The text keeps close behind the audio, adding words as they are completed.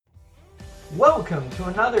Welcome to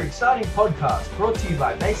another exciting podcast brought to you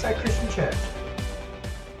by Bayside Christian Church.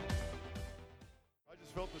 I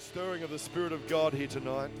just felt the stirring of the Spirit of God here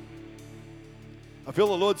tonight. I feel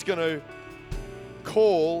the Lord's going to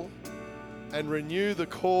call and renew the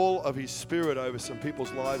call of His Spirit over some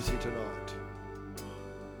people's lives here tonight.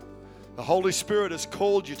 The Holy Spirit has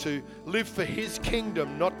called you to live for His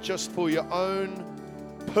kingdom, not just for your own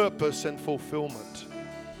purpose and fulfillment.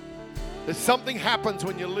 There's something happens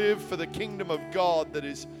when you live for the kingdom of God that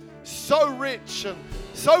is so rich and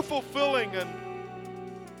so fulfilling, and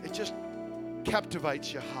it just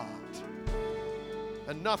captivates your heart.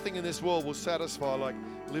 And nothing in this world will satisfy like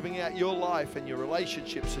living out your life and your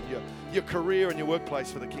relationships and your career and your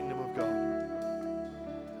workplace for the kingdom of God.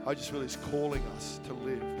 I just feel He's calling us to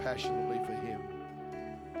live passionately for Him.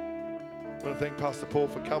 I want to thank Pastor Paul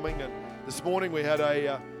for coming. And this morning we had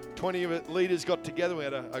 20 leaders got together. We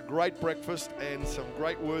had a great breakfast and some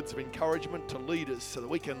great words of encouragement to leaders so that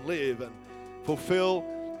we can live and fulfill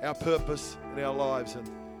our purpose in our lives. And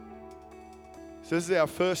so this is our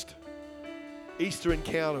first Easter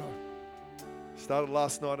encounter. Started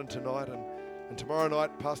last night and tonight, and tomorrow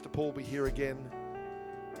night Pastor Paul will be here again.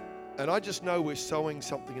 And I just know we're sowing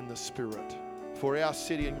something in the Spirit for our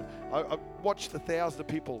city. And I watched the thousands of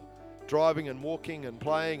people driving and walking and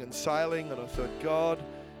playing and sailing, and I thought, God,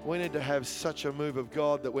 we need to have such a move of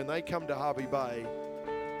God that when they come to Harvey Bay,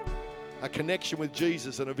 a connection with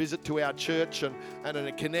Jesus and a visit to our church and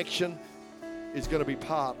a connection is going to be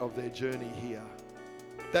part of their journey here.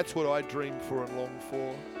 That's what I dream for and long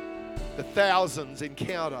for. The thousands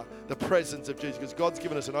encounter the presence of Jesus, because God's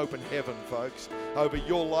given us an open heaven, folks, over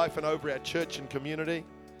your life and over our church and community.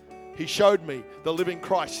 He showed me the living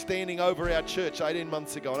Christ standing over our church 18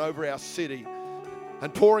 months ago and over our city,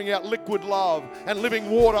 and pouring out liquid love and living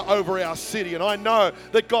water over our city. And I know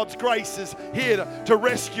that God's grace is here to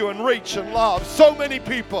rescue and reach and love so many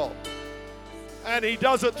people. And He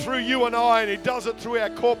does it through you and I, and He does it through our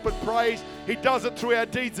corporate praise. He does it through our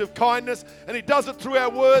deeds of kindness, and He does it through our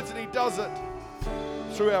words, and He does it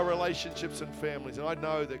through our relationships and families. And I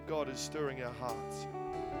know that God is stirring our hearts.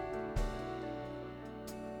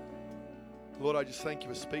 Lord, I just thank You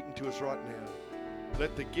for speaking to us right now.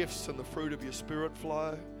 Let the gifts and the fruit of Your Spirit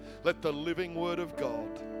flow. Let the living Word of God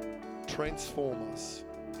transform us.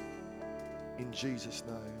 In Jesus'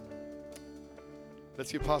 name. Let's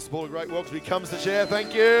give Pastor Paul a great welcome. He comes to share.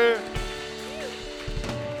 Thank you.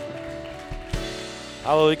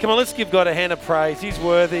 Hallelujah. Come on, let's give God a hand of praise. He's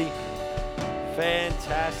worthy.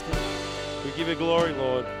 Fantastic. We give You glory,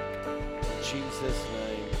 Lord. In Jesus'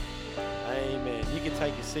 name. Amen. You can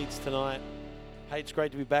take your seats tonight. Hey, it's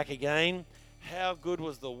great to be back again. How good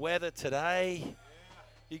was the weather today?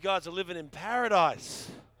 You guys are living in paradise.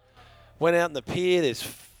 Went out in the pier. There's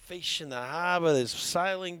fish in the harbour. There's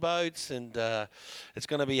sailing boats. And it's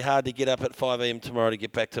going to be hard to get up at 5 a.m. tomorrow to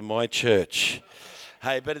get back to my church.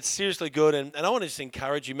 Hey, but it's seriously good. And I want to just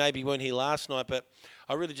encourage you. Maybe you weren't here last night, but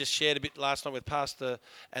I really just shared a bit last night with Pastor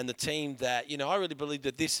and the team that, I really believe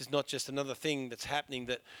that this is not just another thing that's happening,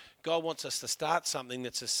 that God wants us to start something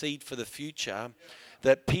that's a seed for the future,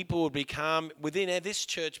 that people will become within this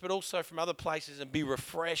church, but also from other places, and be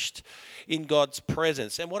refreshed in God's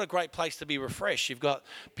presence. And what a great place to be refreshed. You've got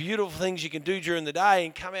beautiful things you can do during the day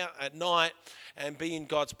and come out at night and be in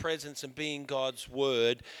God's presence and be in God's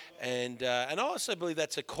word. And I also believe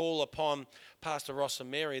that's a call upon Pastor Ross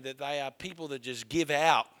and Mary, that they are people that just give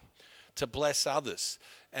out to bless others.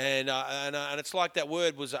 And it's like that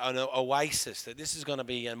word was an oasis, that this is going to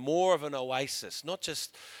be more of an oasis, not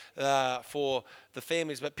just for the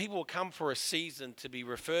families, but people will come for a season to be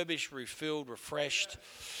refurbished, refilled, refreshed,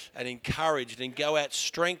 and encouraged, and go out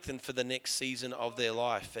strengthened for the next season of their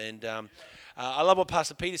life. And I love what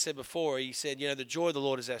Pastor Peter said before. He said, the joy of the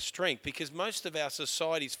Lord is our strength, because most of our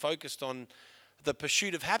society is focused on the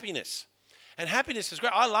pursuit of happiness. And happiness is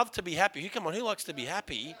great. I love to be happy. Who likes to be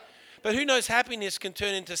happy? But who knows, happiness can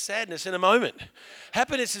turn into sadness in a moment.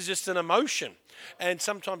 Happiness is just an emotion. And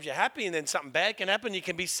sometimes you're happy and then something bad can happen. You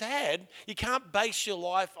can be sad. You can't base your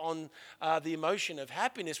life on the emotion of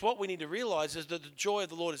happiness. What we need to realize is that the joy of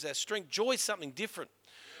the Lord is our strength. Joy is something different.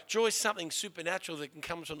 Joy is something supernatural that can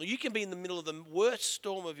come from. You can be in the middle of the worst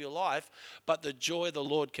storm of your life, but the joy of the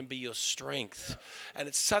Lord can be your strength. And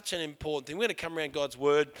it's such an important thing. We're going to come around God's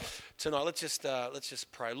word tonight. Let's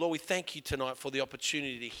just pray. Lord, we thank You tonight for the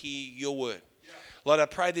opportunity to hear Your word. Lord, I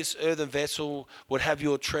pray this earthen vessel would have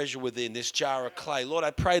Your treasure within, this jar of clay. Lord,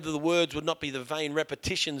 I pray that the words would not be the vain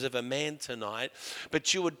repetitions of a man tonight,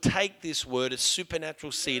 but You would take this word, a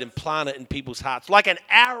supernatural seed, and plant it in people's hearts like an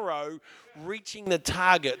arrow reaching the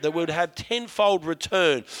target, that we'd have tenfold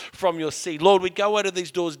return from your seed. Lord, we'd go out of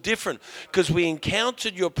these doors different because we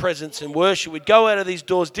encountered your presence in worship. We'd go out of these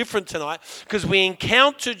doors different tonight because we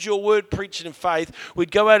encountered your word preached in faith.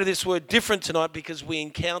 We'd go out of this word different tonight because we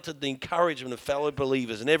encountered the encouragement of fellow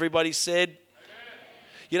believers. And everybody said,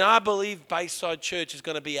 you know, I believe Bayside Church is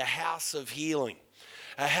going to be a house of healing,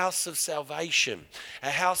 a house of salvation, a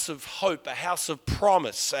house of hope, a house of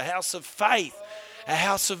promise, a house of faith, a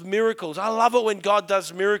house of miracles. I love it when God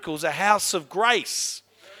does miracles. A house of grace,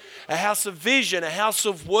 a house of vision, a house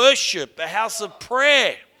of worship, a house of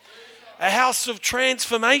prayer, a house of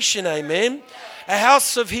transformation, amen. A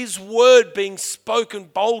house of his word being spoken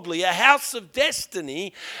boldly, a house of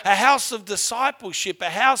destiny, a house of discipleship, a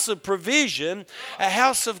house of provision, a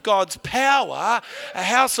house of God's power, a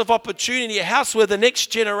house of opportunity, a house where the next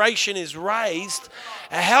generation is raised,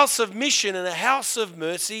 a house of mission and a house of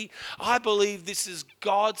mercy. I believe this is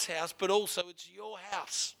God's house, but also it's your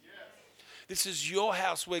house. This is your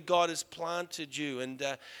house where God has planted you. And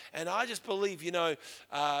I just believe, you know,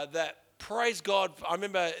 that praise God. I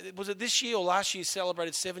remember, was it this year or last year,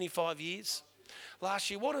 celebrated 75 years?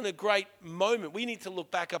 Last year, what a great moment. We need to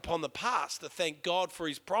look back upon the past to thank God for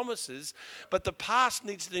his promises, but the past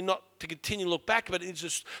needs to not to continue to look back, but it needs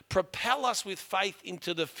to propel us with faith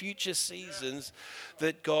into the future seasons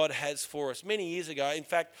that God has for us. Many years ago, in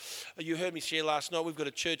fact, you heard me share last night, we've got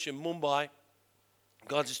a church in Mumbai.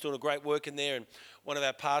 God's just doing a great work in there, and one of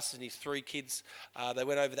our pastors and his 3 kids, they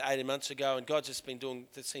went over there 18 months ago, and God's just been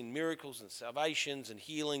seen miracles and salvations and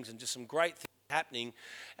healings and just some great things happening.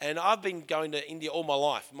 And I've been going to India all my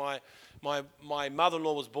life. My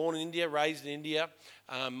mother-in-law was born in India, raised in India.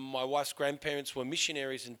 My wife's grandparents were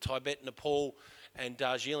missionaries in Tibet, Nepal, and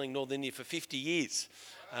Darjeeling, North India for 50 years.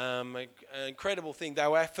 An incredible thing. They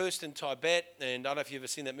were first in Tibet, and I don't know if you've ever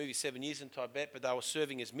seen that movie 7 Years in Tibet, but they were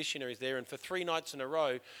serving as missionaries there, and for 3 nights in a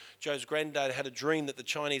row, Joe's granddad had a dream that the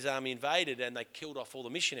Chinese army invaded and they killed off all the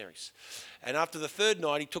missionaries. And after the 3rd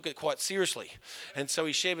night, he took it quite seriously. And so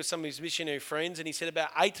he shared with some of his missionary friends, and he said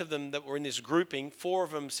about 8 of them that were in this grouping, 4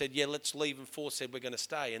 of them said, yeah, let's leave, and 4 said, we're going to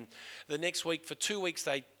stay. And the next week, for 2 weeks,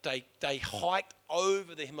 they hiked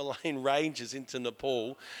over the Himalayan ranges into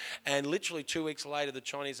Nepal, and literally 2 weeks later, the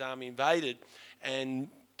Chinese army invaded and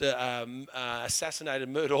assassinated,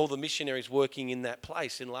 murdered all the missionaries working in that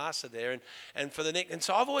place in Lhasa there, and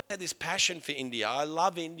so I've always had this passion for India. I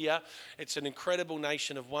love India. It's an incredible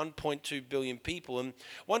nation of 1.2 billion people. And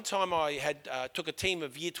one time I took a team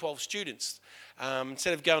of Year 12 students.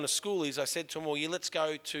 Instead of going to schoolies, I said to them, well, yeah, let's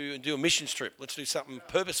go to and do a mission trip. Let's do something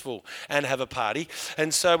purposeful and have a party.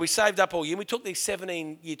 And so we saved up all year. We took these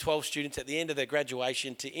 17 Year 12 students at the end of their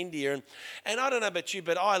graduation to India. And I don't know about you,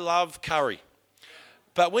 but I love curry.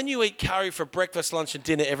 But when you eat curry for breakfast, lunch, and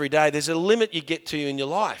dinner every day, there's a limit you get to in your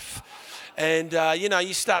life. And,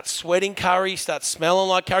 you start sweating curry, start smelling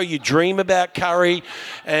like curry, you dream about curry,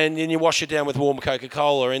 and then you wash it down with warm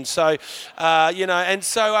Coca-Cola. And so,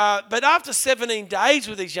 but after 17 days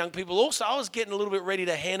with these young people, also, I was getting a little bit ready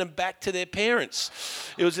to hand them back to their parents.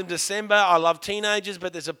 It was in December. I love teenagers,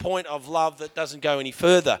 but there's a point of love that doesn't go any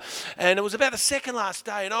further. And it was about the second last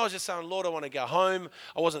day, and I was just saying, Lord, I want to go home.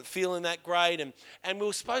 I wasn't feeling that great. And we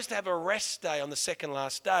were supposed to have a rest day on the second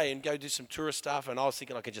last day and go do some tourist stuff, and I was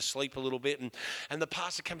thinking I could just sleep a little bit. And the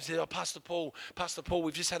pastor comes and said, Pastor Paul,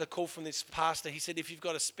 we've just had a call from this pastor. He said, if you've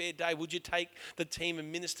got a spare day, would you take the team and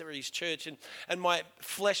minister at his church? And my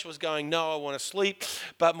flesh was going, no, I want to sleep.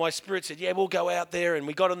 But my spirit said, yeah, we'll go out there. And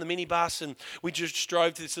we got on the minibus, and we just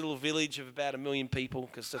drove to this little village of about 1 million people,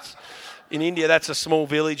 because that's in India, that's a small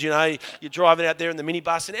village. You're driving out there in the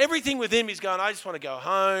minibus, and everything within me is going, I just want to go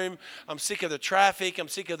home. I'm sick of the traffic. I'm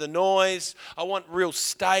sick of the noise. I want real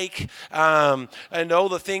steak and all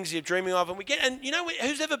the things you're dreaming of. And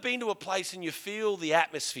who's ever been to a place and you feel the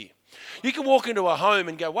atmosphere? You can walk into a home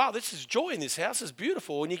and go, wow, this is joy in this house. It's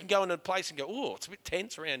beautiful. And you can go into a place and go, oh, it's a bit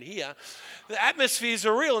tense around here. The atmospheres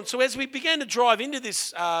are real. And so as we began to drive into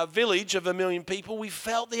this village of 1 million people, we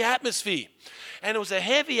felt the atmosphere. And it was a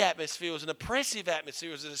heavy atmosphere. It was an oppressive atmosphere.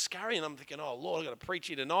 It was a scurry. And I'm thinking, oh, Lord, I've got to preach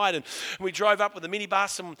here tonight. And we drove up with a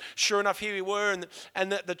minibus, and sure enough, here we were.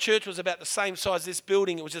 And the church was about the same size as this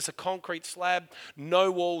building. It was just a concrete slab,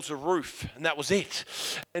 no walls, a roof. And that was it.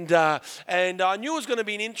 And I knew it was going to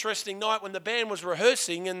be an interesting night when the band was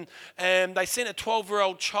rehearsing. And they sent a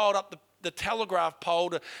 12-year-old child up the telegraph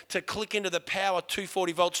pole to click into the power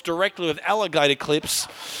 240 volts directly with alligator clips.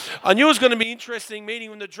 I knew it was going to be interesting meeting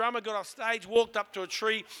when the drummer got off stage, walked up to a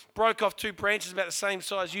tree, broke off 2 branches about the same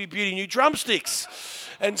size, you beauty, new drumsticks.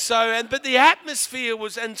 But the atmosphere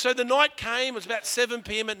was, and so the night came, it was about 7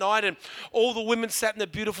 p.m. at night, and all the women sat in their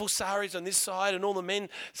beautiful saris on this side, and all the men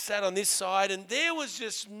sat on this side, and there was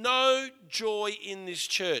just no joy in this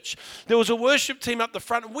church. There was a worship team up the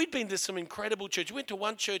front, and we'd been to some incredible church. We went to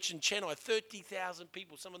one church in Chennai, 30,000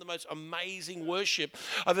 people, some of the most amazing worship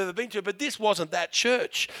I've ever been to, but this wasn't that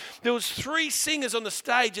church. There was 3 singers on the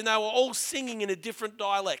stage, and they were all singing in a different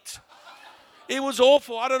dialect. It was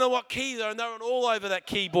awful. I don't know what key they were, and they were all over that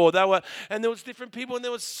keyboard. And there was different people, and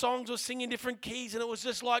there was songs were singing different keys, and it was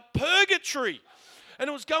just like purgatory. And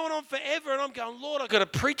it was going on forever, and I'm going, Lord, I've got to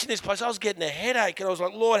preach in this place. I was getting a headache, and I was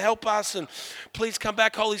like, Lord, help us, and please come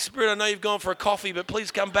back, Holy Spirit. I know you've gone for a coffee, but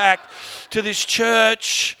please come back to this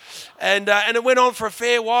church. And it went on for a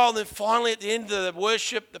fair while, and then finally at the end of the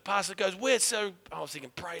worship, the pastor goes, I was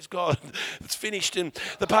thinking, praise God, it's finished. And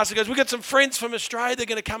the pastor goes, we've got some friends from Australia. They're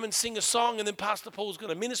going to come and sing a song, and then Pastor Paul's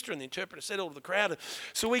going to minister, and the interpreter said all to the crowd.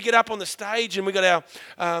 So we get up on the stage, and we got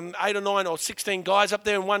our 8 or 9 or 16 guys up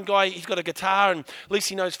there, and one guy, he's got a guitar, and at least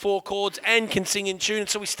he knows 4 chords and can sing in tune. And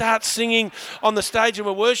so we start singing on the stage, and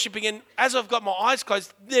we're worshiping, and as I've got my eyes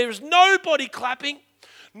closed, there's nobody clapping.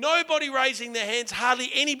 Nobody raising their hands, hardly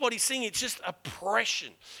anybody singing. It's just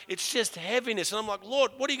oppression. It's just heaviness. And I'm like,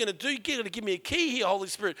 Lord, what are you going to do? You're going to give me a key here, Holy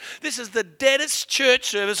Spirit. This is the deadest church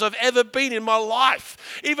service I've ever been in my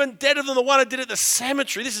life. Even deader than the one I did at the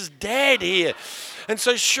cemetery. This is dead here. And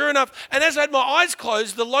so sure enough, and as I had my eyes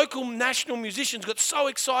closed, the local national musicians got so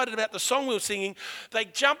excited about the song we were singing, they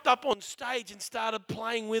jumped up on stage and started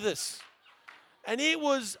playing with us. And it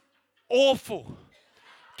was awful.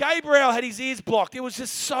 Gabriel had his ears blocked. It was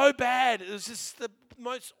just so bad. It was just the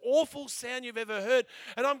most awful sound you've ever heard.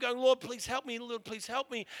 And I'm going, Lord, please help me. Lord, please help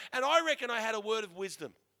me. And I reckon I had a word of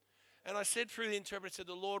wisdom. And I said through the interpreter, said,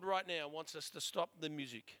 the Lord right now wants us to stop the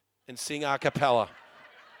music and sing a cappella.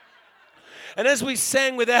 And as we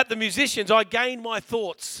sang without the musicians, I gained my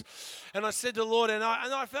thoughts. And I said to the Lord, and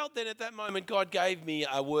I felt then at that moment God gave me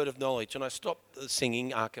a word of knowledge. And I stopped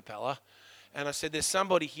singing a cappella. And I said, there's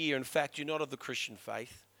somebody here, in fact, you're not of the Christian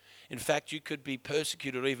faith. In fact, you could be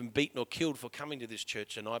persecuted or even beaten or killed for coming to this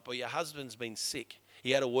church tonight, but your husband's been sick.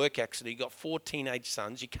 He had a work accident. He got 4 teenage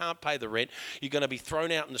sons. You can't pay the rent. You're going to be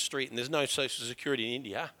thrown out in the street, and there's no social security in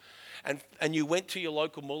India. And you went to your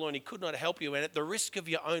local mullah, and he could not help you. And at the risk of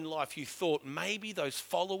your own life, you thought, maybe those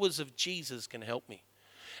followers of Jesus can help me.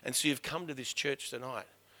 And so you've come to this church tonight.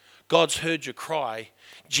 God's heard your cry.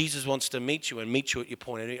 Jesus wants to meet you and meet you at your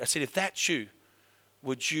point of need. I said, if that's you,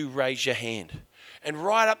 would you raise your hand? And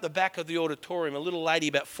right up the back of the auditorium, a little lady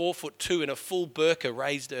about 4'2" in a full burqa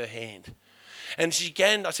raised her hand. And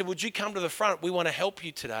I said, would you come to the front? We want to help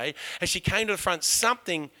you today. As she came to the front,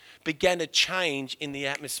 something began to change in the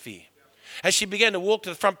atmosphere. As she began to walk to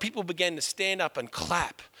the front, people began to stand up and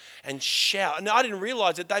clap and shout. And I didn't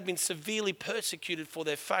realize that they'd been severely persecuted for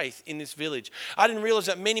their faith in this village. I didn't realize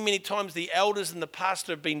that many, many times the elders and the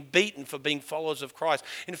pastor have been beaten for being followers of Christ.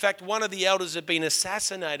 In fact, one of the elders had been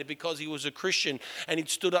assassinated because he was a Christian and he'd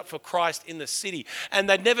stood up for Christ in the city. And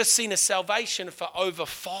they'd never seen a salvation for over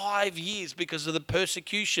 5 years because of the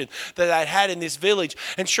persecution that they'd had in this village.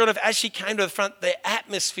 And sure enough, as she came to the front, the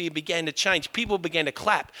atmosphere began to change. People began to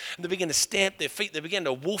clap and they began to stamp their feet. They began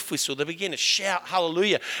to wolf whistle. They began to shout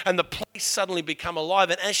hallelujah. And the place suddenly became alive.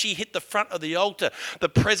 And as she hit the front of the altar, the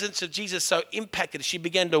presence of Jesus so impacted her. She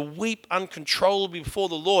began to weep uncontrollably before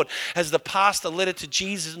the Lord as the pastor led her to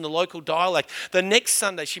Jesus in the local dialect. The next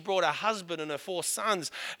Sunday, she brought her husband and her 4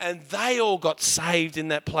 sons, and they all got saved in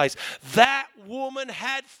that place. That woman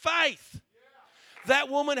had faith. That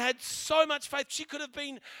woman had so much faith. She could have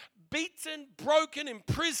been beaten, broken,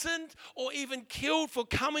 imprisoned, or even killed for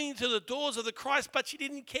coming to the doors of the Christ, but she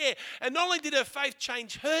didn't care. And not only did her faith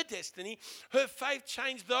change her destiny, her faith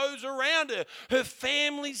changed those around her, her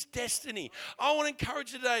family's destiny. I want to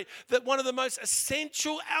encourage you today that one of the most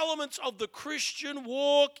essential elements of the Christian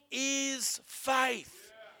walk is faith.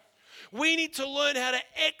 We need to learn how to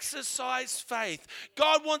exercise faith.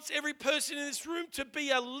 God wants every person in this room to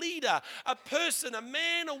be a leader, a person, a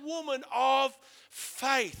man, a woman of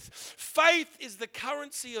faith. Faith is the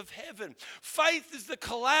currency of heaven. Faith is the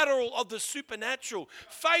collateral of the supernatural.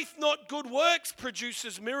 Faith, not good works,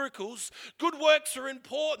 produces miracles. Good works are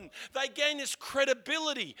important. They gain us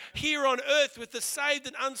credibility here on earth with the saved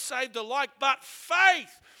and unsaved alike. But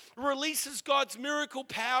faith releases God's miracle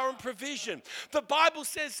power and provision. The Bible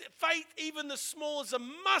says faith, even the small as a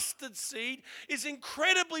mustard seed, is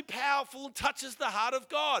incredibly powerful and touches the heart of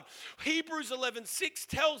God. Hebrews 11:6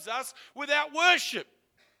 tells us without worship,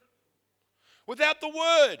 without the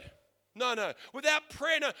word, without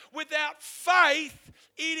prayer, without faith,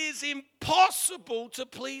 it is impossible to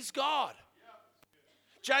please God.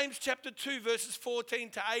 James chapter 2 verses 14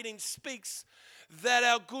 to 18 speaks that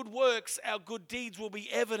our good works, our good deeds will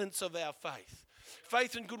be evidence of our faith.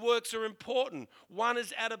 Faith and good works are important. One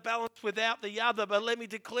is out of balance without the other. But let me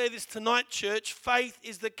declare this tonight, church. Faith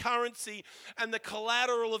is the currency and the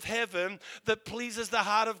collateral of heaven that pleases the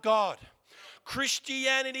heart of God.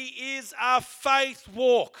 Christianity is a faith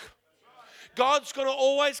walk. God's going to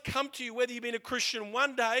always come to you, whether you've been a Christian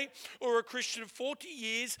one day or a Christian 40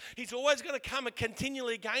 years. He's always going to come and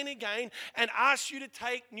continually again and ask you to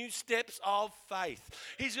take new steps of faith.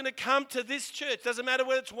 He's going to come to this church. Doesn't matter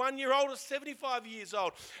whether it's 1 year old or 75 years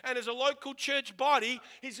old. And as a local church body,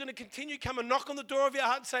 he's going to continue to come and knock on the door of your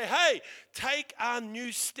heart and say, hey, take a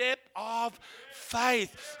new step of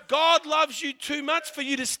faith. God loves you too much for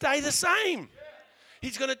you to stay the same.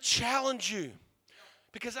 He's going to challenge you.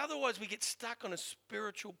 Because otherwise we get stuck on a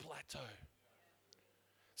spiritual plateau.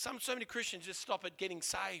 So many Christians just stop at getting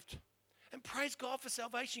saved. And praise God for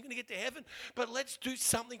salvation, you're going to get to heaven. But let's do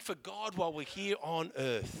something for God while we're here on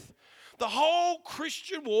earth. The whole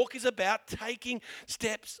Christian walk is about taking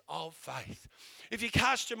steps of faith. If you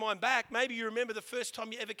cast your mind back, maybe you remember the first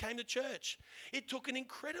time you ever came to church. It took an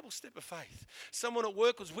incredible step of faith. Someone at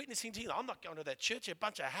work was witnessing to you, I'm not going to that church, a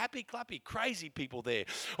bunch of happy, clappy, crazy people there.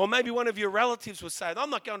 Or maybe one of your relatives was saying, I'm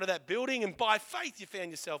not going to that building. And by faith, you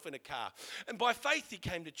found yourself in a car. And by faith, you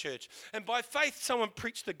came to church. And by faith, someone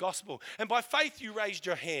preached the gospel. And by faith, you raised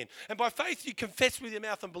your hand. And by faith, you confessed with your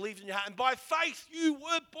mouth and believed in your heart. And by faith, you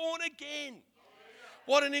were born again.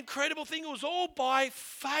 What an incredible thing. It was all by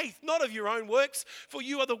faith, not of your own works, for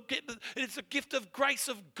you are it's a gift of grace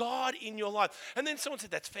of God in your life. And then someone said,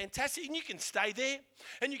 that's fantastic, and you can stay there,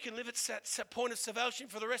 and you can live at that point of salvation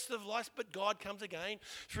for the rest of life, but God comes again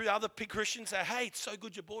through other Christians, say, hey, it's so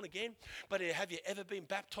good you're born again, but have you ever been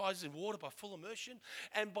baptized in water by full immersion?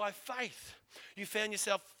 And by faith, you found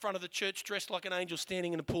yourself in front of the church dressed like an angel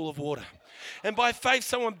standing in a pool of water. And by faith,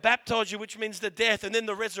 someone baptized you, which means the death and then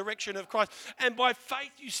the resurrection of Christ. And by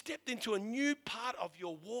faith, you stepped into a new part of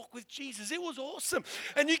your walk with Jesus. It was awesome.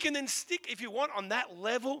 And you can then stick, if you want, on that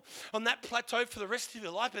level, on that plateau for the rest of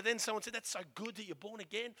your life. But then someone said, that's so good that you're born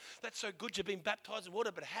again. That's so good you've been baptized in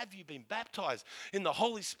water. But have you been baptized in the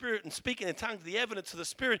Holy Spirit and speaking in tongues, the evidence of the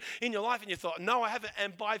Spirit in your life? And you thought, no, I haven't.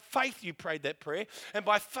 And by faith, you prayed that prayer. And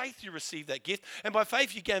by faith, you received that gift. And by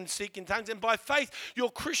faith, you began to speak in tongues. And by faith, your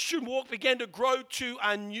Christian walk began to grow to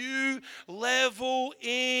a new level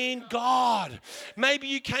in God. Maybe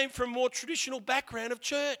you came from a more traditional background of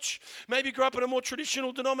church. Maybe you grew up in a more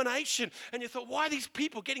traditional denomination. And you thought, why are these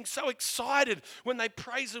people getting so excited when they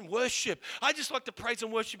praise and worship? I just like to praise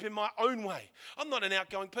and worship in my own way. I'm not an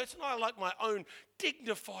outgoing person. I like my own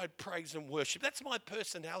dignified praise and worship. That's my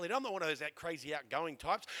personality. I'm not one of those that crazy outgoing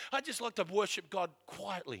types. I just like to worship God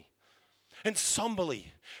quietly and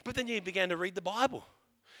somberly. But then you began to read the Bible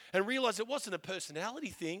and realize it wasn't a personality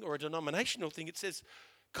thing or a denominational thing. It says,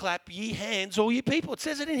 clap ye hands, all ye people. It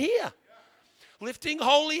says it in here. Lifting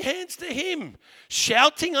holy hands to him,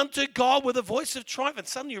 shouting unto God with a voice of triumph. And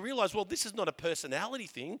suddenly you realize, well, this is not a personality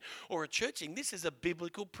thing or a church thing. This is a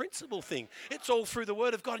biblical principle thing. It's all through the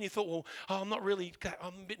word of God. And you thought, well, I'm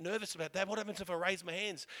a bit nervous about that. What happens if I raise my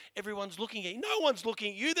hands? Everyone's looking at you. No one's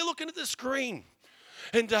looking at you. They're looking at the screen.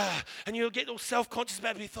 And you'll get all self-conscious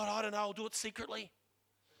about it. You thought, I don't know, I'll do it secretly.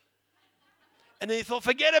 And then you thought,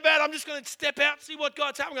 forget about it. I'm just going to step out, see what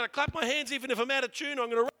God's having. I'm going to clap my hands even if I'm out of tune. I'm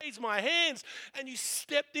going to raise my hands. And you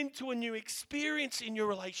stepped into a new experience in your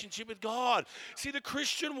relationship with God. See, the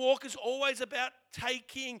Christian walk is always about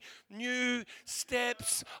taking new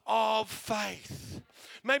steps of faith.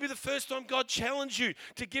 Maybe the first time God challenged you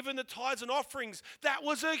to give in the tithes and offerings, that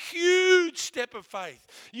was a huge step of faith.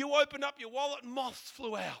 You opened up your wallet and moths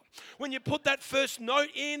flew out. When you put that first note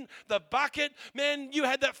in the bucket, man, you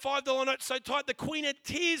had that $5 note so tight the Queen had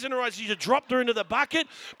tears in her eyes. You just dropped her into the bucket,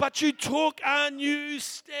 but you took a new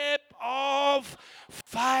step of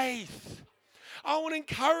faith. I want to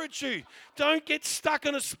encourage you. Don't get stuck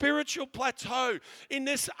on a spiritual plateau. In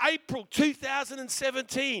this April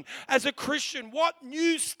 2017, as a Christian, what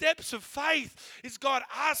new steps of faith is God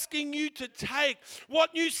asking you to take?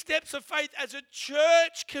 What new steps of faith as a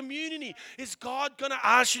church community is God going to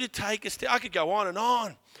ask you to take a step? I could go on and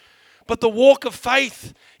on. But the walk of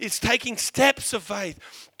faith is taking steps of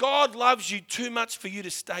faith. God loves you too much for you to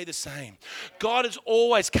stay the same. God is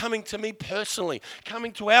always coming to me personally,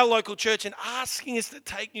 coming to our local church and asking us to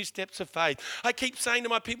take new steps of faith. I keep saying to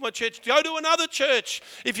my people in my church, go to another church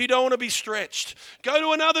if you don't want to be stretched. Go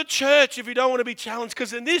to another church if you don't want to be challenged.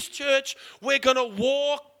 Because in this church, we're going to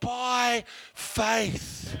walk by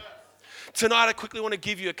faith. Tonight, I quickly want to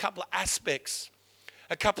give you a couple of aspects,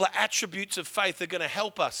 a couple of attributes of faith that are going to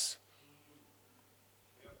help us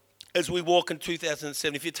as we walk in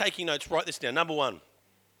 2007. If you're taking notes, write this down. Number one,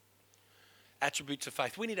 attributes of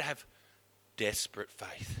faith. We need to have desperate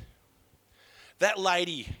faith. That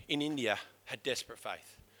lady in India had desperate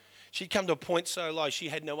faith. She'd come to a point so low, she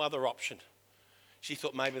had no other option. She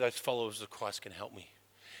thought, maybe those followers of Christ can help me.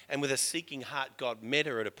 And with a seeking heart, God met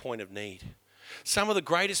her at a point of need. Some of the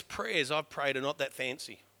greatest prayers I've prayed are not that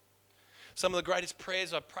fancy. Some of the greatest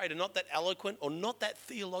prayers I've prayed are not that eloquent or not that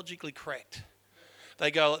theologically correct. They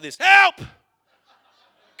go like this: help!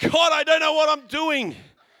 God, I don't know what I'm doing.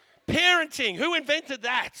 Parenting, who invented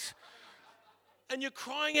that? And you're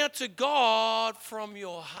crying out to God from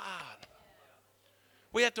your heart.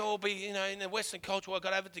 We have to all be, in the Western culture, I've got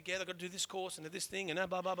to have it together, I've got to do this course and this thing and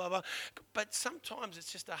blah, blah, blah, blah. But sometimes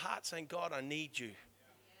it's just a heart saying, God, I need you.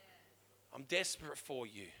 I'm desperate for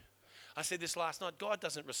you. I said this last night, God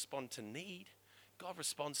doesn't respond to need. God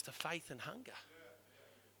responds to faith and hunger.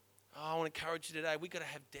 I want to encourage you today, we've got to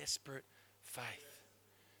have desperate faith.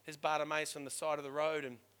 There's Bartimaeus on the side of the road,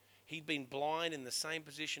 and he'd been blind in the same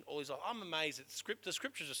position all his life. I'm amazed at the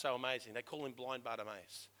scriptures are so amazing. They call him blind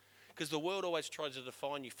Bartimaeus because the world always tries to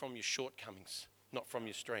define you from your shortcomings, not from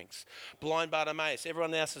your strengths. Blind Bartimaeus,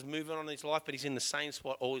 everyone else is moving on in his life, but he's in the same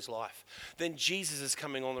spot all his life. Then Jesus is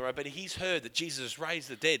coming on the road, but he's heard that Jesus has raised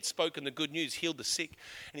the dead, spoken the good news, healed the sick,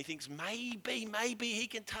 and he thinks, maybe he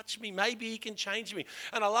can touch me, maybe he can change me.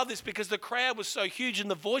 And I love this because the crowd was so huge and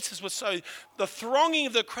the voices were the thronging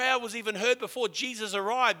of the crowd was even heard before Jesus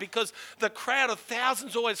arrived, because the crowd of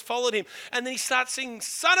thousands always followed him. And then he starts singing,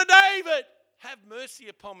 Son of David, have mercy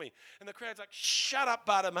upon me. And the crowd's like, shut up,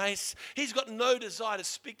 Bartimaeus. He's got no desire to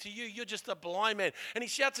speak to you. You're just a blind man. And he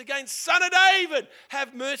shouts again, Son of David,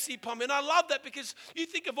 have mercy upon me. And I love that because you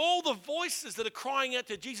think of all the voices that are crying out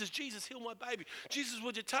to Jesus, Jesus, heal my baby. Jesus,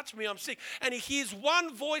 would you touch me? I'm sick. And he hears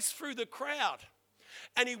one voice through the crowd.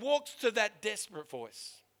 And he walks to that desperate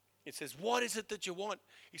voice. It says, what is it that you want?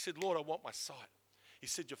 He said, Lord, I want my sight. He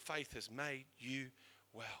said, your faith has made you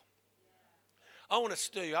well. I want to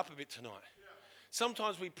stir you up a bit tonight.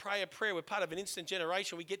 Sometimes we pray a prayer, we're part of an instant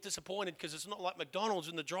generation, we get disappointed because it's not like McDonald's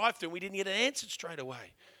in the drive-thru and we didn't get it answered straight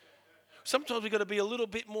away. Sometimes we've got to be a little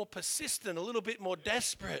bit more persistent, a little bit more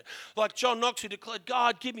desperate. Like John Knox, who declared,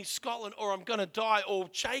 God, give me Scotland or I'm going to die. Or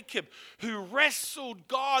Jacob, who wrestled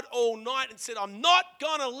God all night and said, I'm not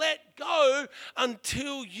going to let go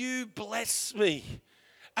until you bless me.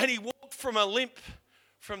 And he walked from a limp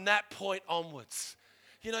from that point onwards.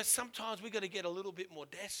 Sometimes we've got to get a little bit more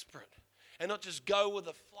desperate and not just go with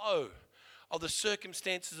the flow of the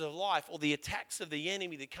circumstances of life or the attacks of the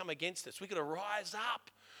enemy that come against us. We've got to rise up.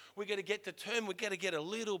 We've got to get determined. We've got to get a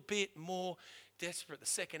little bit more desperate. The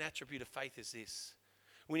second attribute of faith is this.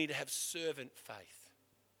 We need to have servant faith.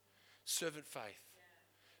 Servant faith.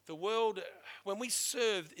 The world, when we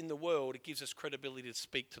serve in the world, it gives us credibility to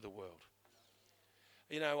speak to the world.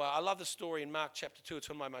 I love the story in Mark chapter 2. It's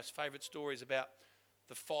one of my most favorite stories about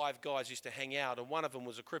the 5 guys used to hang out, and one of them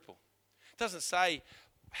was a cripple. It doesn't say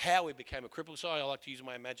how he became a cripple, so I like to use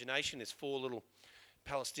my imagination. There's 4 little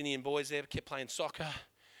Palestinian boys there, kept playing soccer,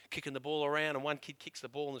 kicking the ball around, and one kid kicks the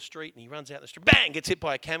ball in the street, and he runs out in the street, bang, gets hit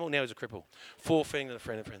by a camel, now he's a cripple. 4 friend and a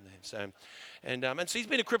friend there. So he's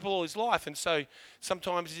been a cripple all his life, and so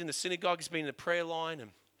sometimes he's in the synagogue, he's been in the prayer line,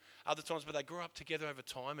 and other times, but they grew up together over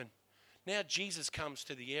time, and now Jesus comes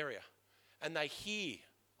to the area, and they hear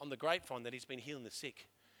on the grapevine that he's been healing the sick.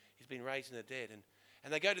 He's been raising the dead,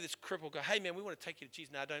 and they go to this cripple, go, hey man, we want to take you to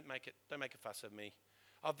Jesus. No, don't make a fuss of me.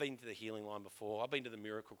 I've been to the healing line before. I've been to the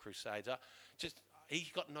miracle crusades.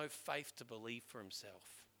 He got no faith to believe for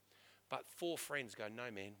himself. But 4 friends go, no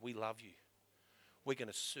man, we love you. We're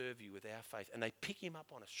going to serve you with our faith. And they pick him up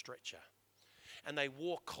on a stretcher. And they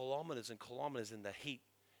walk kilometres and kilometres in the heat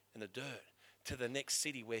and the dirt to the next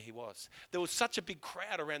city where he was. There was such a big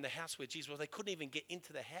crowd around the house where Jesus was, they couldn't even get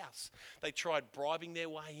into the house. They tried bribing their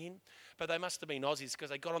way in, but they must have been Aussies because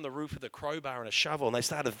they got on the roof with a crowbar and a shovel and they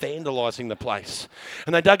started vandalising the place.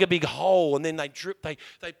 And they dug a big hole and then they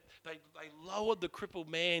lowered the crippled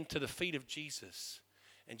man to the feet of Jesus.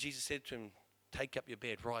 And Jesus said to him, take up your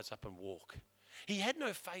bed, rise up and walk. He had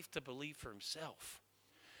no faith to believe for himself,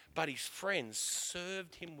 but his friends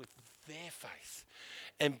served him with their faith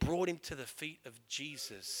and brought him to the feet of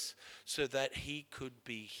Jesus so that he could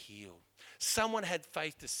be healed. Someone had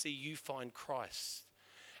faith to see you find Christ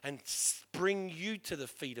and bring you to the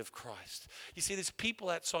feet of Christ. You see, there's people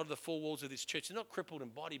outside of the four walls of this church. They're not crippled in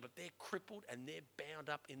body, but they're crippled and they're bound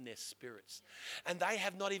up in their spirits. And they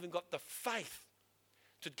have not even got the faith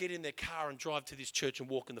to get in their car and drive to this church and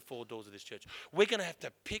walk in the four doors of this church. We're going to have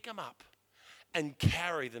to pick them up and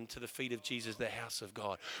carry them to the feet of Jesus, the house of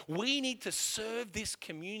God. We need to serve this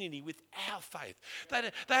community with our faith.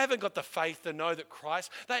 They haven't got the faith to know that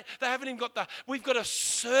Christ, they haven't even got we've got to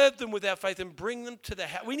serve them with our faith and bring them to the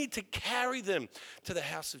house. We need to carry them to the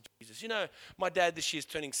house of Jesus. You know, my dad this year is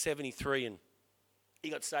turning 73 and he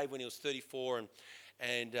got saved when he was 34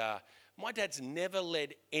 and my dad's never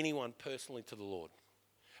led anyone personally to the Lord.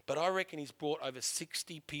 But I reckon he's brought over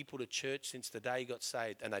 60 people to church since the day he got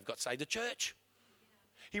saved, and they've got saved at church.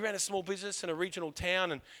 He ran a small business in a regional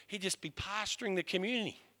town, and he'd just be pastoring the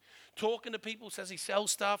community, talking to people as he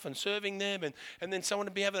sells stuff and serving them, and then someone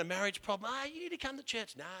would be having a marriage problem. You need to come to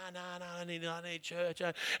church. No, I need church.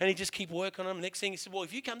 And he'd just keep working on them. Next thing he said, well,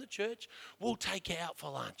 if you come to church, we'll take you out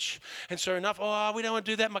for lunch. And sure enough, we don't want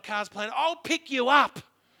to do that. My car's playing. I'll pick you up,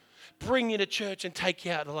 bring you to church and take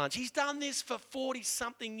you out to lunch. He's done this for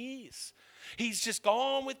 40-something years. He's just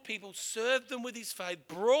gone with people, served them with his faith,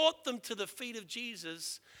 brought them to the feet of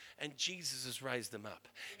Jesus, and Jesus has raised them up.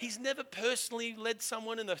 He's never personally led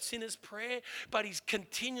someone in the sinner's prayer, but he's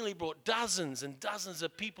continually brought dozens and dozens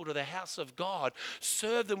of people to the house of God,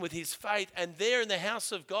 served them with his faith, and there in the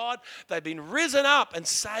house of God, they've been risen up and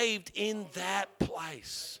saved in that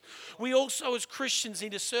place. We also as Christians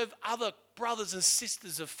need to serve other brothers and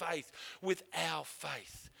sisters of faith with our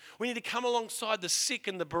faith. We need to come alongside the sick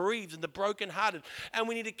and the bereaved and the brokenhearted, and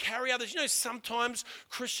we need to carry others. You know, sometimes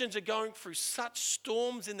Christians are going through such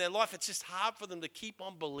storms in their life, it's just hard for them to keep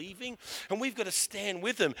on believing, and we've got to stand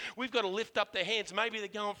with them. We've got to lift up their hands. Maybe they're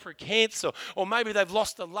going through cancer, or maybe they've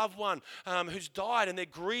lost a loved one who's died, and they're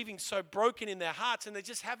grieving so broken in their hearts, and they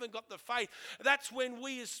just haven't got the faith. That's when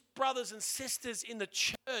we as brothers and sisters in the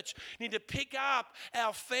church need to pick up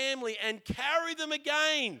our family and carry them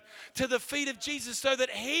again to the feet of Jesus so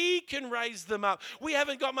that he can raise them up. We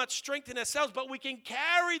haven't got much strength in ourselves, but we can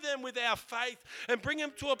carry them with our faith and bring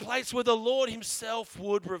them to a place where the Lord himself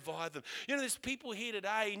would revive them. You know, there's people here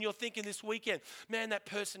today and you're thinking this weekend, man, that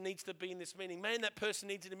person needs to be in this meeting. Man, that person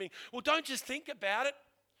needs in a meeting. Well, don't just think about it.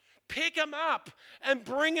 Pick them up and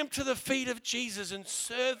bring them to the feet of Jesus and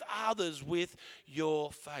serve others with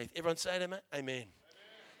your faith. Everyone say it, amen? Amen.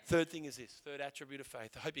 Third thing is this, third attribute of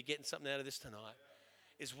faith. I hope you're getting something out of this tonight.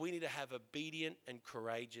 Is we need to have obedient and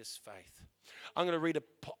courageous faith. I'm going to read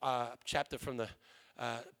a chapter from the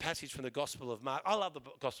passage from the Gospel of Mark. I love the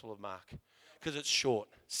Gospel of Mark because it's short,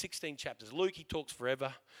 16 chapters. Luke, he talks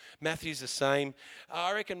forever. Matthew's the same.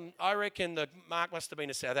 I reckon that Mark must have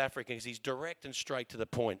been a South African because he's direct and straight to the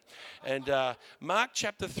point. And Mark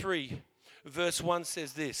chapter 3, verse 1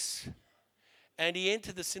 says this, and he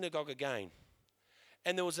entered the synagogue again,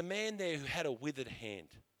 and there was a man there who had a withered hand.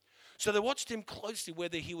 So they watched him closely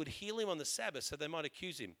whether he would heal him on the Sabbath so they might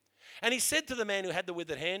accuse him. And he said to the man who had the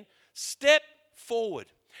withered hand, step forward.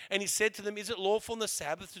 And he said to them, is it lawful on the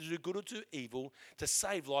Sabbath to do good or to evil, to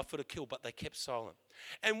save life or to kill? But they kept silent.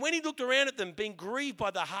 And when he looked around at them, being grieved by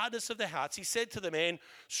the hardness of their hearts, he said to the man,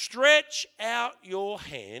 stretch out your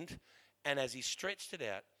hand. And as he stretched it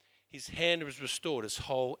out, his hand was restored as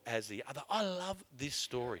whole as the other. I love this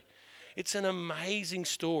story. It's an amazing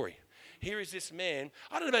story. Here is this man.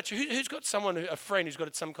 I don't know about you. Who's got a friend who's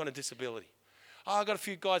got some kind of disability? I've got a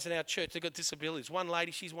few guys in our church. They've got disabilities. One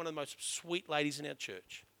lady, she's one of the most sweet ladies in our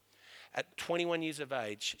church. At 21 years of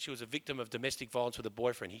age, she was a victim of domestic violence with a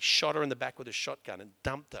boyfriend. He shot her in the back with a shotgun and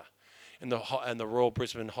dumped her in the Royal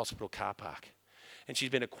Brisbane Hospital car park. and she's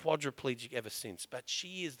been a quadriplegic ever since. But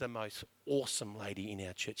she is the most awesome lady in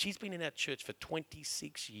our church. She's been in our church for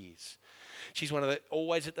 26 years. She's one of the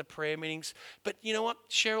always at the prayer meetings. But you know what,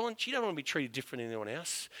 Sherilyn? She doesn't want to be treated different than anyone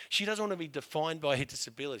else. She doesn't want to be defined by her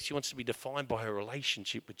disability. She wants to be defined by her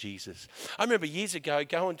relationship with Jesus. I remember years ago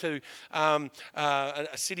going to a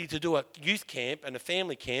city to do a youth camp and a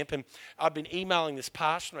family camp, and I've been emailing this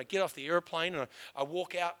pastor, and I get off the airplane and I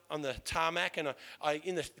walk out on the tarmac and I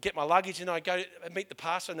get my luggage, and I go to meet the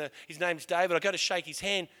pastor, and his name's David. I go to shake his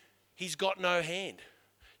hand. He's got no hand.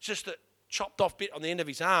 It's just a chopped off bit on the end of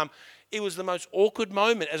his arm. It was the most awkward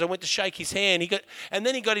moment as I went to shake his hand. He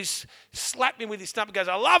slapped me with his stump and goes,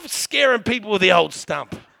 "I love scaring people with the old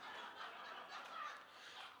stump."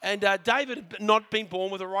 And David had not been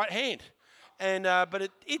born with a right hand.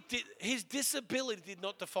 But his disability did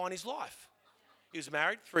not define his life. He was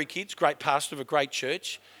married, 3 kids, great pastor of a great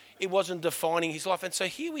church. It wasn't defining his life. And so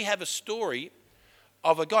here we have a story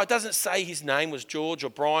of a guy. It doesn't say his name was George or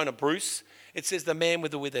Brian or Bruce. It says the man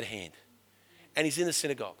with the withered hand. And he's in the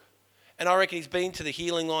synagogue. And I reckon he's been to the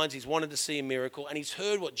healing lines. He's wanted to see a miracle. And he's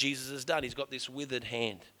heard what Jesus has done. He's got this withered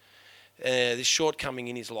hand, this shortcoming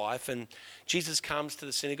in his life. And Jesus comes to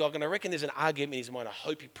the synagogue. And I reckon there's an argument in his mind. I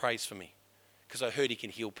hope he prays for me because I heard he can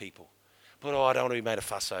heal people. But I don't want to be made a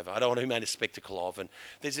fuss over. I don't want to be made a spectacle of. And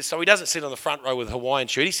there's this, so he doesn't sit on the front row with a Hawaiian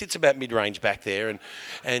shirt. He sits about mid-range back there.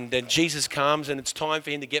 And then Jesus comes, and it's time for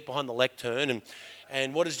him to get behind the lectern.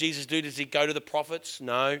 And what does Jesus do? Does he go to the prophets?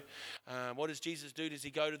 No. What does Jesus do? Does he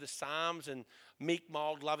go to the Psalms and meek,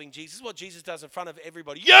 mild, loving Jesus? This is what Jesus does in front of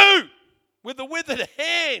everybody. You, with the withered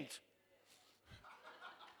hand,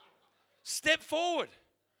 step forward.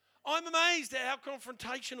 I'm amazed at how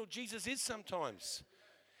confrontational Jesus is sometimes.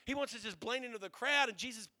 He wants to just blend into the crowd, and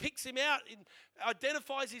Jesus picks him out and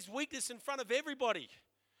identifies his weakness in front of everybody.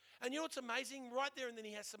 And you know what's amazing? Right there and then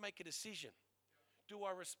he has to make a decision. Do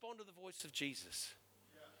I respond to the voice of Jesus?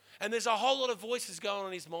 And there's a whole lot of voices going on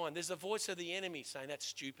in his mind. There's a voice of the enemy saying, that's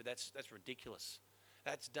stupid, that's ridiculous,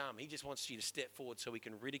 that's dumb. He just wants you to step forward so he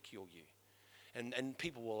can ridicule you. And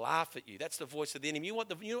people will laugh at you. That's the voice of the enemy.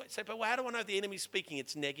 Say, but how do I know the enemy's speaking?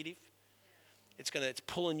 It's negative. It's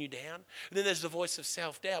pulling you down. And then there's the voice of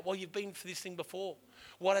self-doubt. Well, you've been for this thing before.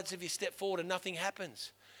 What happens if you step forward and nothing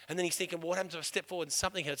happens? And then he's thinking, well, what happens if I step forward and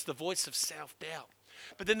something happens? It's the voice of self-doubt.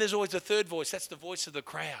 But then there's always the third voice. That's the voice of the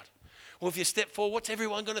crowd. Well, if you step forward, what's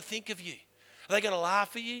everyone going to think of you? Are they going to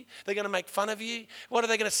laugh at you? They're going to make fun of you? What are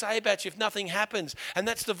they going to say about you if nothing happens? And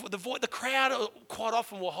that's the crowd quite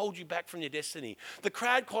often will hold you back from your destiny. The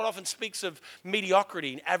crowd quite often speaks of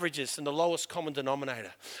mediocrity and averages and the lowest common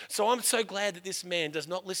denominator. So I'm so glad that this man does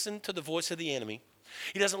not listen to the voice of the enemy.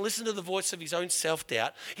 He doesn't listen to the voice of his own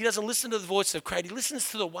self-doubt. He doesn't listen to the voice of crowd. He listens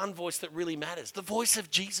to the one voice that really matters, the voice of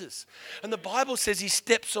Jesus. And the Bible says he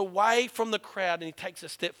steps away from the crowd and he takes a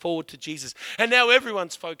step forward to Jesus. And now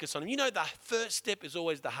everyone's focused on him. You know, the first step is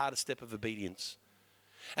always the hardest step of obedience.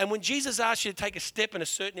 And when Jesus asks you to take a step in a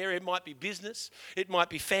certain area, it might be business, it might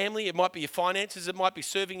be family, it might be your finances, it might be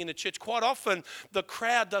serving in the church. Quite often, the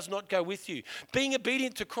crowd does not go with you. Being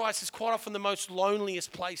obedient to Christ is quite often the most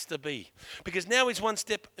loneliest place to be because now he's one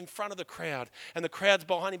step in front of the crowd and the crowd's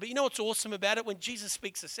behind him. But you know what's awesome about it? When Jesus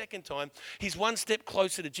speaks the second time, he's one step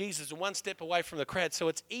closer to Jesus and one step away from the crowd, so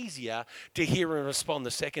it's easier to hear and respond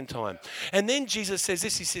the second time. And then Jesus says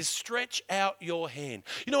this, he says, stretch out your hand.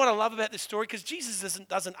 You know what I love about this story? Because Jesus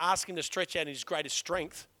doesn't ask him to stretch out in his greatest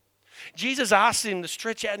strength. Jesus asks him to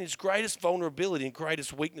stretch out in his greatest vulnerability and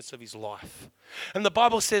greatest weakness of his life. And the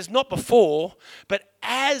Bible says not before, but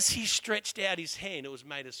as he stretched out his hand, it was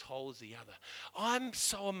made as whole as the other. I'm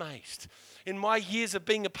so amazed. In my years of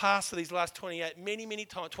being a pastor these last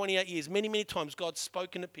 28 years, many times God's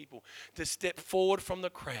spoken to people to step forward from the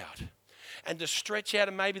crowd and to stretch out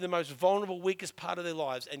in maybe the most vulnerable, weakest part of their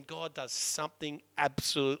lives. And God does something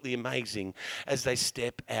absolutely amazing as they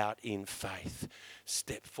step out in faith.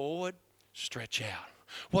 Step forward, stretch out.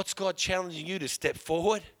 What's God challenging you to step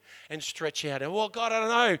forward and stretch out? And well, God, I don't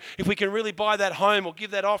know if we can really buy that home or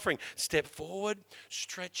give that offering. Step forward,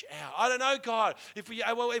 stretch out. I don't know, God, if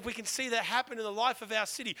we can see that happen in the life of our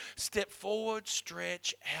city. Step forward,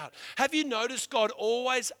 stretch out. Have you noticed God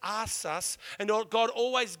always asks us and God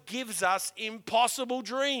always gives us impossible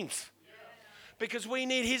dreams? Because we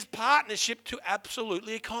need his partnership to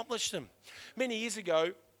absolutely accomplish them. Many years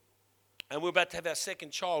ago, and we're about to have our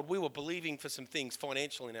second child, we were believing for some things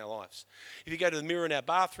financial in our lives. If you go to the mirror in our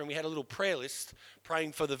bathroom, we had a little prayer list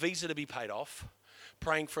praying for the visa to be paid off,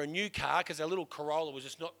 praying for a new car because our little Corolla was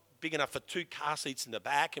just not big enough for 2 car seats in the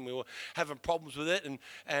back, and we were having problems with it.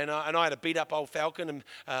 And I had a beat up old Falcon,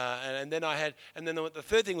 and then the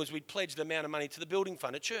third thing was we'd pledged the amount of money to the building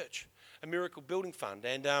fund at church. a miracle building fund.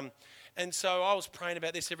 And so I was praying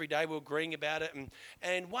about this every day. We were agreeing about it.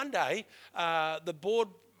 And one day, the board,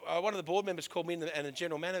 one of the board members called me in, and the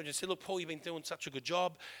general manager said, look, Paul, you've been doing such a good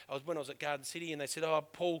job. When I was at Garden City, and they said, oh,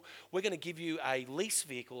 Paul, we're going to give you a lease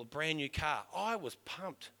vehicle, a brand new car. I was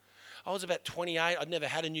pumped. I was about 28. I'd never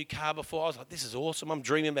had a new car before. I was like, this is awesome. I'm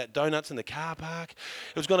dreaming about donuts in the car park.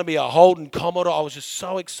 It was going to be a Holden Commodore. I was just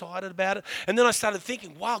so excited about it. And then I started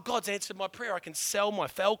thinking, wow, God's answered my prayer. I can sell my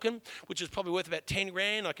Falcon, which is probably worth about 10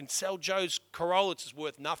 grand. I can sell Joe's Corolla, which is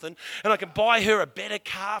worth nothing. And I can buy her a better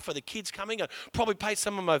car for the kids coming. I'd probably pay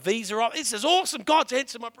some of my visa off. This is awesome. God's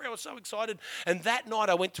answered my prayer. I was so excited. And that night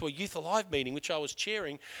I went to a Youth Alive meeting, which I was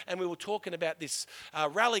chairing, and we were talking about this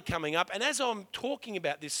rally coming up. And as I'm talking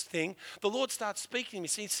about this thing, the Lord starts speaking to me.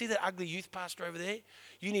 See that ugly youth pastor over there?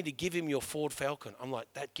 You need to give him your Ford Falcon. I'm like,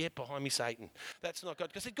 get behind me, Satan. That's not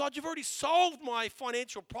God. I said, God, you've already solved my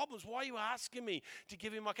financial problems. Why are you asking me to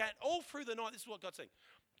give him my car? All through the night, this is what God's saying.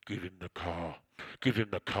 Give him the car. Give him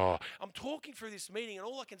the car. I'm talking through this meeting, and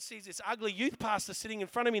all I can see is this ugly youth pastor sitting in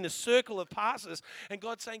front of me in a circle of pastors, and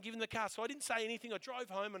God's saying, give him the car. So I didn't say anything. I drove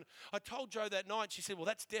home, and I told Joe that night. She said, well,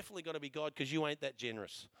 that's definitely going to be God because you ain't that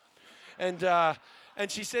generous. And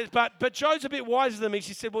she says, but Joe's a bit wiser than me.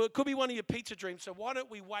 She said, well, it could be one of your pizza dreams, so why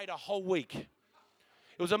don't we wait a whole week?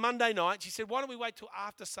 It was a Monday night. She said, why don't we wait till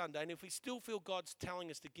after Sunday? And if we still feel God's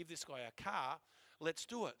telling us to give this guy a car, let's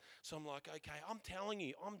do it. So I'm like, okay, I'm telling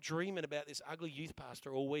you, I'm dreaming about this ugly youth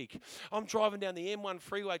pastor all week. I'm driving down the M1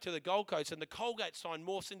 freeway to the Gold Coast, and the Colgate sign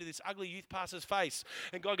morphs into this ugly youth pastor's face.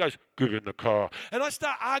 And God goes, give him the car. And I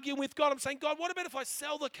start arguing with God. I'm saying, God, what about if I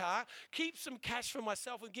sell the car, keep some cash for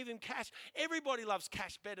myself, and give him cash? Everybody loves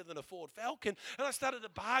cash better than a Ford Falcon. And I started to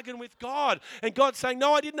bargain with God. And God's saying,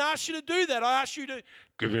 no, I didn't ask you to do that. I asked you to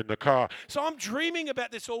give him the car. So I'm dreaming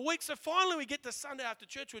about this all week. So finally we get to Sunday after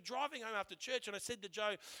church. We're driving home after church, and I said to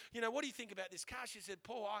Joe, what do you think about this car? She said,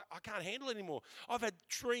 Paul, I can't handle it anymore. I've had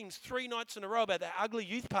dreams 3 nights in a row about that ugly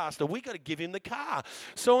youth pastor. We got to give him the car.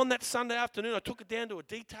 So on that Sunday afternoon, I took it down to a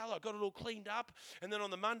detailer. I got it all cleaned up. And then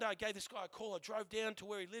on the Monday, I gave this guy a call. I drove down to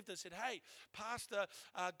where he lived and said, hey, Pastor,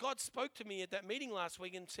 God spoke to me at that meeting last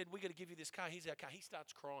week and said, we got to give you this car. Here's our car. He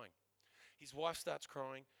starts crying. His wife starts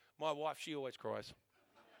crying. My wife, she always cries.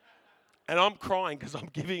 And I'm crying because I'm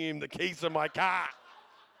giving him the keys to my car.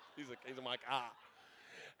 These are the keys to my car.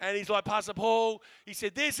 And he's like, Pastor Paul, he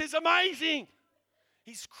said, this is amazing.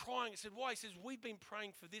 He's crying. I said, why? He says, we've been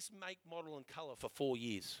praying for this make, model, and colour for 4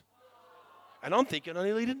 years. And I'm thinking, I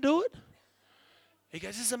nearly didn't do it. He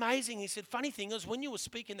goes, this is amazing. He said, funny thing is, when you were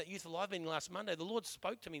speaking at Youth Alive meeting last Monday, the Lord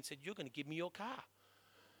spoke to me and said, you're going to give me your car.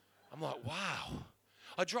 I'm like, wow.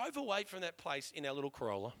 I drove away from that place in our little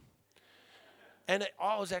Corolla. And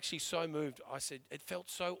I was actually so moved. I said, it felt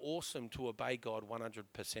so awesome to obey God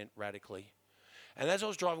 100% radically. And as I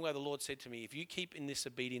was driving away, the Lord said to me, if you keep in this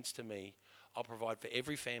obedience to me, I'll provide for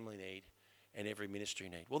every family need and every ministry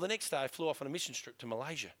need. Well, the next day I flew off on a mission trip to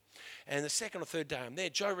Malaysia. And the second or third day I'm there,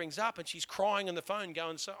 Joe rings up and she's crying on the phone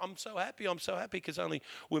going, I'm so happy because only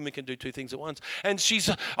women can do 2 things at once. And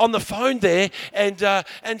she's on the phone there and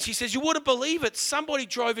she says, you wouldn't believe it. Somebody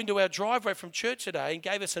drove into our driveway from church today and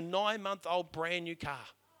gave us a 9-month-old brand new car.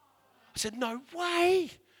 I said, no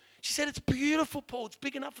way. She said, it's beautiful, Paul. It's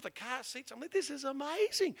big enough for the car seats. I'm like, this is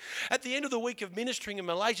amazing. At the end of the week of ministering in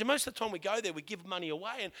Malaysia, most of the time we go there, we give money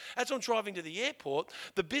away. And as I'm driving to the airport,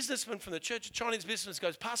 the businessman from the church, a Chinese businessman,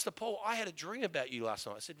 goes, Pastor Paul, I had a dream about you last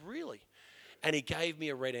night. I said, really? And he gave me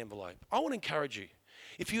a red envelope. I want to encourage you,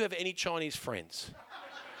 if you have any Chinese friends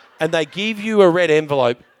and they give you a red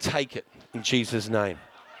envelope, take it in Jesus' name.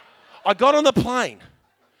 I got on the plane.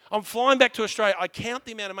 I'm flying back to Australia. I count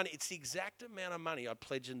the amount of money. It's the exact amount of money I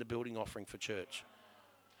pledged in the building offering for church.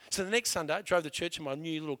 So the next Sunday, I drove to church in my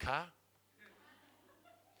new little car.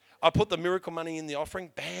 I put the miracle money in the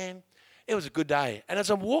offering. Bam. It was a good day. And as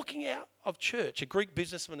I'm walking out of church, a Greek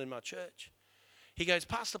businessman in my church, he goes,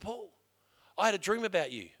 Pastor Paul, I had a dream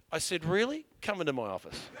about you. I said, really? Come into my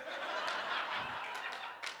office.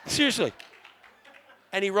 Seriously.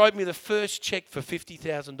 And he wrote me the first check for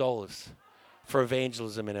 $50,000. For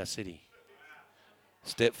evangelism in our city.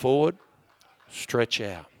 Step forward, stretch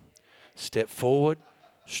out. Step forward,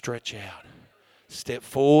 stretch out. Step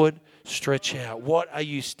forward, stretch out. What are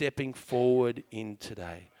you stepping forward in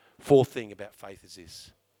today? 4th thing about faith is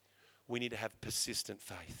this. We need to have persistent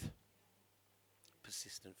faith.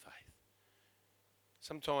 Persistent faith.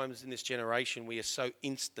 Sometimes in this generation we are so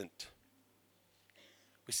instant.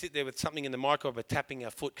 We sit there with something in the microwave, we're tapping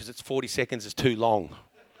our foot because it's 40 seconds is too long.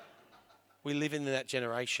 We live in that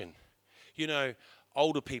generation.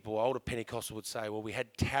 Older people, older Pentecostals would say, well, we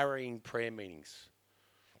had tarrying prayer meetings.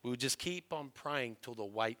 We would just keep on praying till the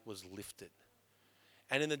weight was lifted.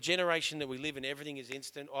 And in the generation that we live in, everything is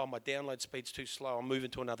instant. Oh, my download speed's too slow. I'm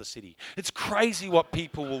moving to another city. It's crazy what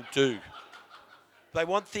people will do. They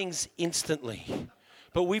want things instantly.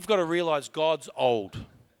 But we've got to realize God's old.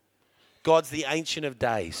 God's the Ancient of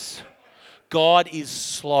Days. God is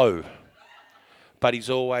slow, but he's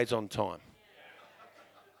always on time.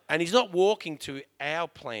 And he's not walking to our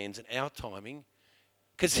plans and our timing,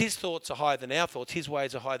 because his thoughts are higher than our thoughts. His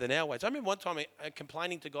ways are higher than our ways. I remember one time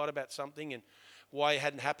complaining to God about something and why it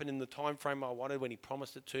hadn't happened in the time frame I wanted when he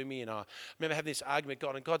promised it to me. And I remember having this argument with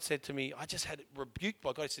God, and God said to me, I just had it rebuked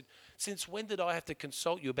by God. He said, since when did I have to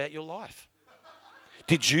consult you about your life?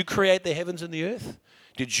 Did you create the heavens and the earth?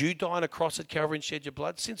 Did you die on a cross at Calvary and shed your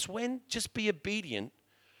blood? Since when? Just be obedient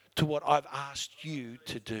to what I've asked you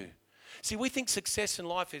to do. See, we think success in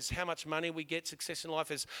life is how much money we get. Success in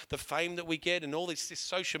life is the fame that we get, and all this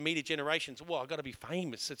social media generations. Well, I've got to be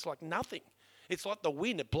famous. It's like nothing. It's like the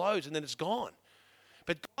wind. It blows and then it's gone.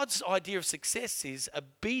 But God's idea of success is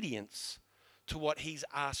obedience to what he's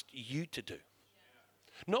asked you to do.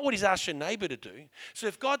 Not what he's asked your neighbour to do. So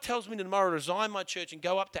if God tells me tomorrow to resign my church and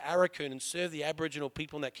go up to Arakoon and serve the Aboriginal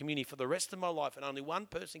people in that community for the rest of my life and only one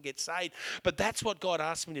person gets saved, but that's what God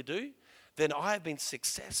asked me to do, then I have been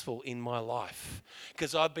successful in my life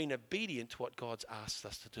because I've been obedient to what God's asked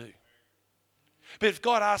us to do. But if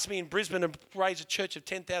God asked me in Brisbane to raise a church of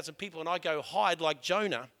 10,000 people and I go hide like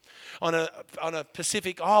Jonah on a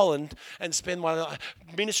Pacific island and spend my life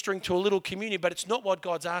ministering to a little community, but it's not what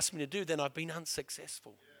God's asked me to do, then I've been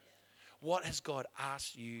unsuccessful. What has God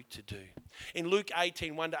asked you to do? In Luke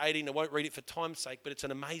 18, 1-18, I won't read it for time's sake, but it's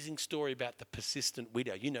an amazing story about the persistent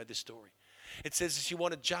widow. You know this story. It says that she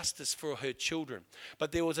wanted justice for her children,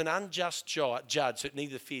 but there was an unjust judge that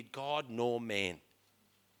neither feared God nor man.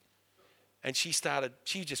 And she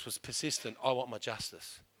just was persistent. I want my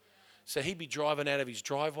justice. So he'd be driving out of his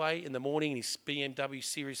driveway in the morning in his BMW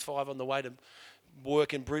Series 5 on the way to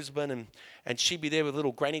work in Brisbane, and she'd be there with a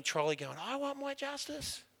little granny trolley going, I want my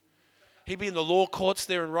justice. He'd be in the law courts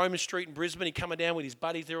there in Roman Street in Brisbane. He'd come down with his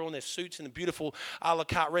buddies. They're all in their suits in the beautiful a la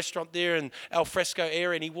carte restaurant there in al fresco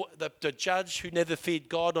area. And the judge who never feared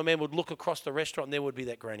God nor man would look across the restaurant, and there would be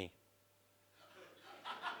that granny.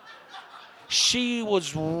 She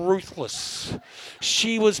was ruthless.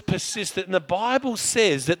 She was persistent. And the Bible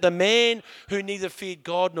says that the man who neither feared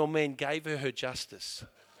God nor man gave her justice.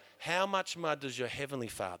 How much more does your Heavenly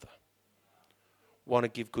Father want to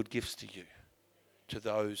give good gifts to you, to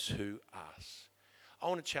those who ask? I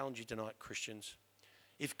want to challenge you tonight, Christians.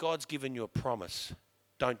 If God's given you a promise,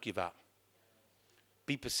 don't give up.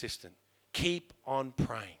 Be persistent. Keep on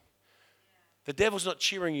praying. The devil's not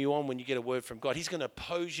cheering you on when you get a word from God. He's going to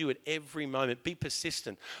oppose you at every moment. Be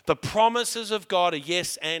persistent. The promises of God are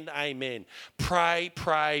yes and amen. Pray,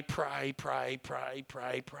 pray, pray, pray, pray,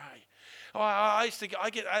 pray, pray.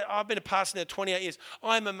 I've been a pastor now 28 years.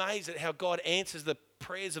 I'm amazed at how God answers the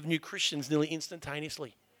prayers of new Christians nearly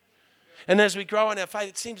instantaneously. And as we grow in our faith,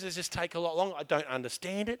 it seems to just take a lot longer. I don't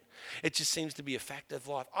understand it. It just seems to be a fact of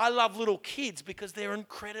life. I love little kids because they're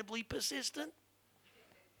incredibly persistent.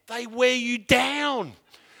 They wear you down.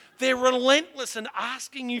 They're relentless in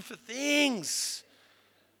asking you for things.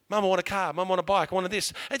 Mum, I want a car. Mum, I want a bike. I want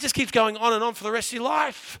this. It just keeps going on and on for the rest of your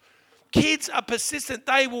life. Kids are persistent.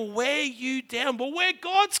 They will wear you down. But we're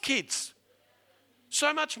God's kids.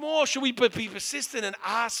 So much more should we be persistent in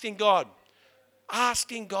asking God.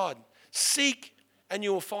 Asking God. Seek and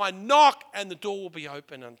you will find. Knock and the door will be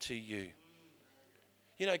open unto you.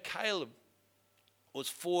 You know, Caleb was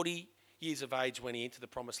 40 years of age when he entered the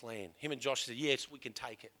promised land. Him and Joshua said, yes, we can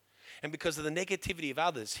take it. And because of the negativity of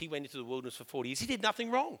others, he went into the wilderness for 40 years. He did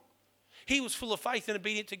nothing wrong. He was full of faith and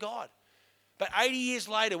obedient to God. But 80 years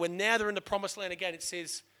later, when now they're in the promised land again, it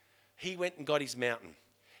says he went and got his mountain.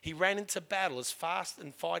 He ran into battle as fast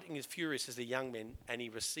and fighting as furious as the young men, and he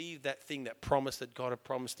received that thing that God had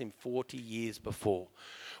promised him 40 years before.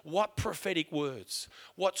 What prophetic words,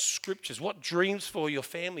 what scriptures, what dreams for your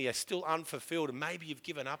family are still unfulfilled, and maybe you've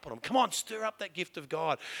given up on them. Come on, stir up that gift of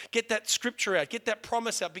God. Get that scripture out, get that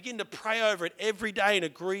promise out, begin to pray over it every day and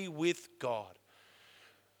agree with God.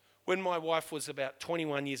 When my wife was about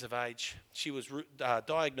 21 years of age, she was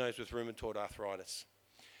diagnosed with rheumatoid arthritis.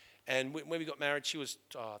 And when we got married, she was,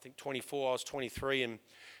 I think, 24, I was 23. And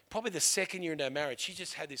probably the second year into our marriage, she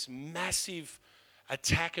just had this massive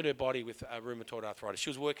attack in her body with rheumatoid arthritis.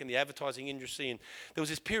 She was working in the advertising industry, and there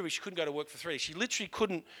was this period where she couldn't go to work for 3 days. She literally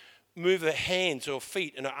couldn't move her hands or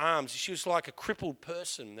feet and her arms. She was like a crippled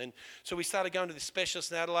person. And so we started going to this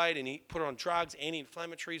specialist in Adelaide, and he put her on drugs,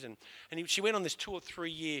 anti-inflammatories, and she went on this 2 or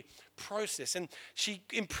 3 year process. And she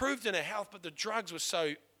improved in her health, but the drugs were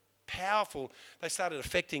so powerful. They started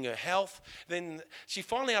affecting her health. Then she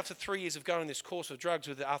finally, after 3 years of going this course of drugs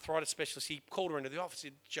with the arthritis specialist, he called her into the office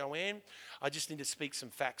and said, Joanne, I just need to speak some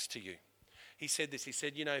facts to you. He said this, he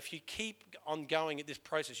said, if you keep on going at this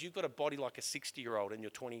process, you've got a body like a 60-year-old and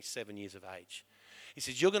you're 27 years of age. He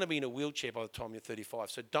says, you're going to be in a wheelchair by the time you're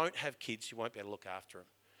 35, so don't have kids, you won't be able to look after them.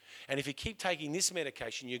 And if you keep taking this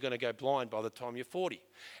medication, you're going to go blind by the time you're 40.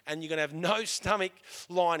 And you're going to have no stomach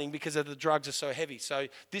lining because of the drugs are so heavy. So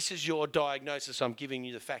this is your diagnosis. I'm giving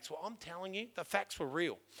you the facts. Well, I'm telling you, the facts were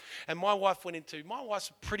real. And my wife's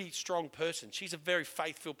a pretty strong person. She's a very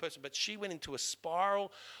faith-filled person, but she went into a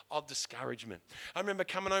spiral of discouragement. I remember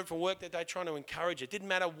coming home from work that day trying to encourage her. It didn't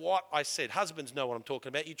matter what I said. Husbands know what I'm talking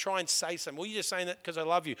about. You try and say something. Well, you're just saying that because I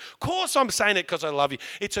love you. Of course I'm saying it because I love you.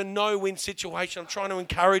 It's a no-win situation. I'm trying to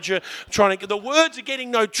encourage her. The words are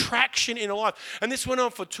getting no traction in her life. And this went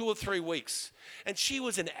on for 2 or 3 weeks. And she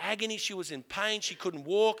was in agony. She was in pain. She couldn't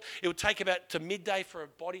walk. It would take about to midday for her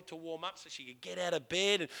body to warm up so she could get out of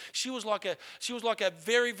bed. And she was like a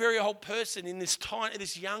very, very old person in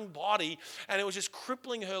this young body. And it was just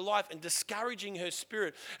crippling her life and discouraging her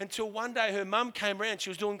spirit. Until one day her mum came around. She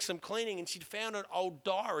was doing some cleaning and she'd found an old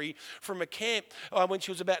diary from a camp when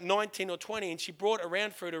she was about 19 or 20. And she brought it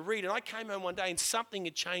around for her to read. And I came home one day and something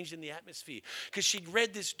had changed in the atmosphere. Because she'd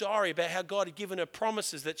read this diary about how God had given her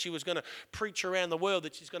promises that she was going to preach around the world,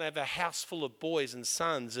 that she's going to have a house full of boys and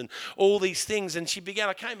sons and all these things. And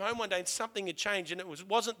I came home one day and something had changed, and it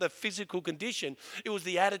wasn't the physical condition, it was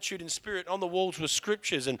the attitude and spirit. On the walls were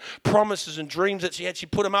scriptures and promises and dreams that she had. She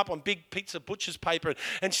put them up on big pizza butcher's paper,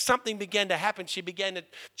 and something began to happen. She began to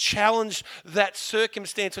challenge that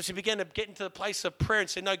circumstance. So she began to get into the place of prayer and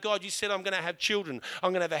say, no, God, you said I'm going to have children.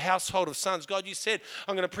 I'm going to have a household of sons. God, you said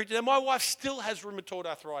I'm going to preach. Now, my wife still has rheumatoid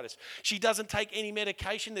arthritis. She doesn't take any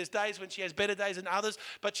medication. There's days when she has better days than others,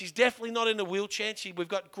 but she's definitely not in a wheelchair. We've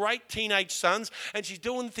got great teenage sons, and she's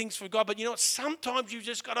doing things for God. But you know what? Sometimes you've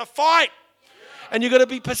just got to fight. And you've got to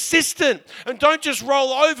be persistent. And don't just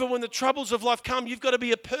roll over when the troubles of life come. You've got to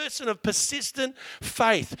be a person of persistent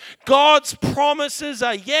faith. God's promises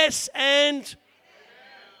are yes and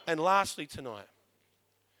lastly tonight,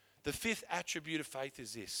 the fifth attribute of faith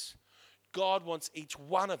is this. God wants each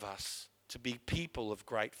one of us to be people of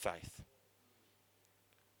great faith.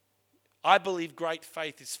 I believe great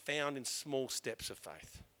faith is found in small steps of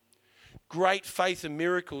faith. Great faith and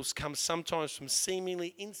miracles come sometimes from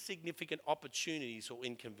seemingly insignificant opportunities or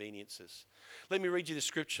inconveniences. Let me read you the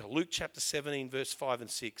scripture. Luke chapter 17, verse 5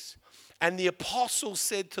 and 6. And the apostles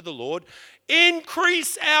said to the Lord,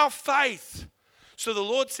 increase our faith. So the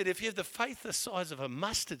Lord said, if you have the faith the size of a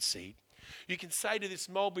mustard seed, you can say to this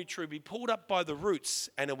mulberry tree, be pulled up by the roots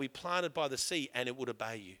and it'll be planted by the sea and it would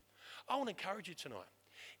obey you. I want to encourage you tonight.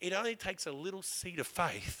 It only takes a little seed of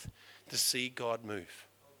faith to see God move.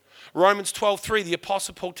 Romans 12:3, the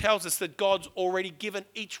Apostle Paul tells us that God's already given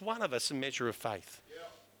each one of us a measure of faith. Yeah.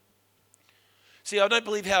 See, I don't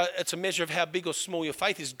believe it's a measure of how big or small your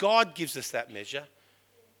faith is. God gives us that measure.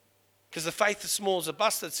 Because the faith as small as a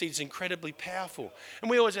mustard seed is incredibly powerful.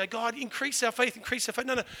 And we always go, God, increase our faith, increase our faith.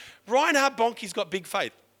 No. Reinhard Bonnke's got big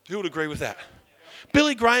faith. Who would agree with that?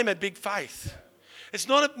 Billy Graham had big faith. It's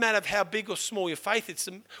not a matter of how big or small your faith is.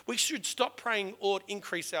 We should stop praying, Lord,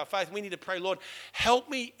 increase our faith. We need to pray, Lord, help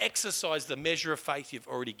me exercise the measure of faith you've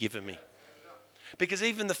already given me. Because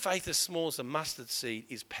even the faith as small as a mustard seed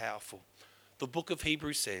is powerful. The book of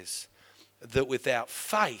Hebrews says that without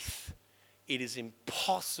faith, it is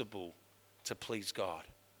impossible to please God.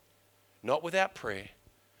 Not without prayer,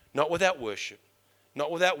 not without worship, not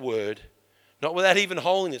without word, not without even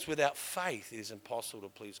holiness. Without faith, it is impossible to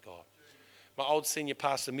please God. My old senior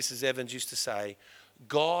pastor, Mrs. Evans, used to say,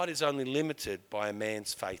 God is only limited by a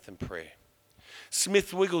man's faith and prayer.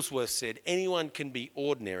 Smith Wigglesworth said, anyone can be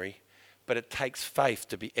ordinary, but it takes faith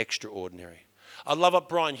to be extraordinary. I love what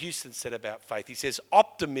Brian Houston said about faith. He says,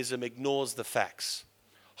 optimism ignores the facts.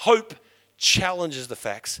 Hope challenges the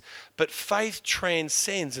facts, but faith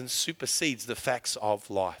transcends and supersedes the facts of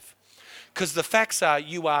life. Because the facts are,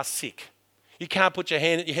 you are sick. You can't put your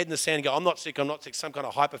head in the sand and go, I'm not sick, some kind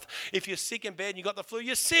of hyper. If you're sick in bed and you got the flu,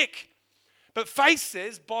 you're sick. But faith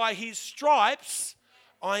says, by his stripes,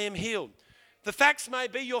 I am healed. The facts may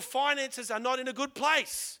be your finances are not in a good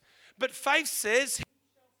place. But faith says, he shall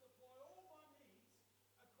supply all my needs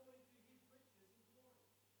according to his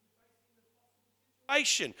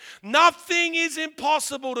riches in glory. Nothing is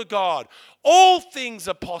impossible to God. All things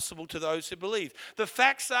are possible to those who believe. The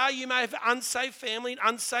facts are you may have unsafe family and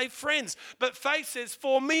unsafe friends. But faith says,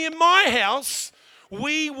 for me and my house,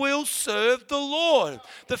 we will serve the Lord.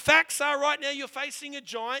 The facts are right now you're facing a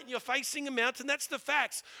giant, you're facing a mountain. That's the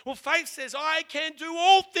facts. Well, faith says, I can do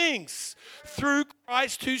all things through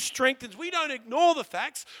Christ who strengthens. We don't ignore the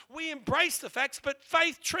facts. We embrace the facts, but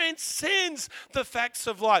faith transcends the facts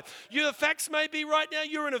of life. The facts may be right now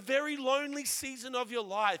you're in a very lonely season of your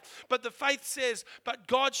life, but the faith says, but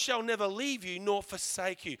God shall never leave you nor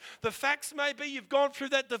forsake you. The facts may be you've gone through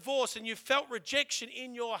that divorce and you felt rejection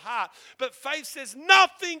in your heart, but faith says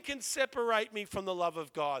nothing can separate me from the love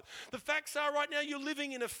of God. The facts are right now you're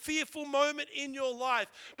living in a fearful moment in your life,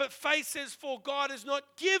 but faith says, for God has not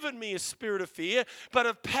given me a spirit of fear, but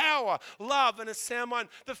of power, love, and a sound mind.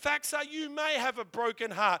 The facts are you may have a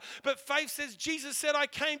broken heart, but faith says Jesus said, I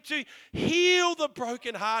came to heal the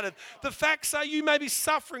brokenhearted. The facts are you may be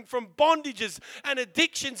suffering from bondages and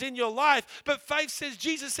addictions in your life, but faith says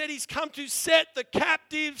Jesus said he's come to set the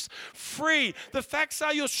captives free. The facts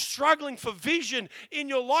are you're struggling for vision in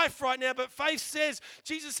your life right now, but faith says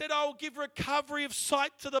Jesus said, I will give recovery of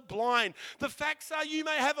sight to the blind. The facts are you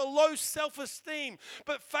may have a low self-esteem,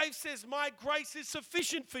 but faith says my grace is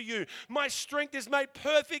sufficient for you. My strength is made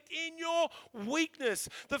perfect in your weakness.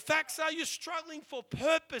 The facts are you're struggling for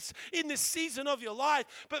purpose in this season of your life,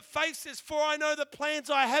 but faith says, for I know the plans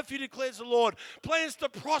I have for you, declares the Lord. Plans to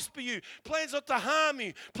prosper you, plans not to harm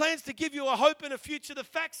you, plans to give you a hope and a future. The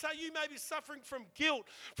facts are you may be suffering from guilt,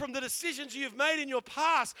 from the decisions you've made in your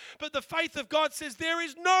past, but the faith of God says there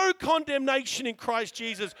is no condemnation in Christ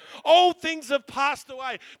Jesus. All things have passed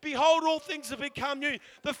away. Behold, all things have become new.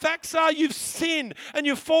 The facts are you've sinned and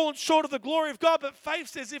you've fallen short of the glory of God, but faith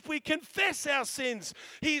says if we confess our sins,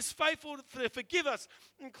 he is faithful to forgive us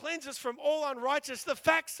and cleanse us from all unrighteousness. The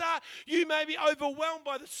facts are you may be overwhelmed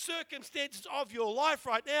by the circumstances of your life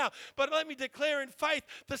right now, but let me declare in faith,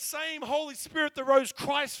 the same Holy Spirit that rose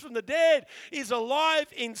Christ from the dead is alive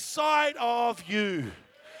inside of you.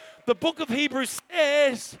 The book of Hebrews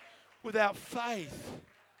says, without faith,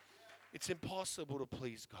 it's impossible to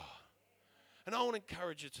please God. And I want to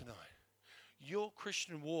encourage you tonight. Your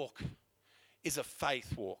Christian walk is a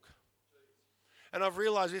faith walk. And I've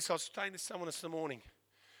realized this. I was saying to someone this morning.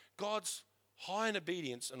 God's high in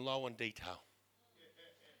obedience and low on detail.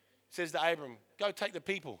 He says to Abram, go take the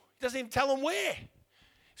people. He doesn't even tell them where.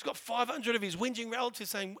 He's got 500 of his whinging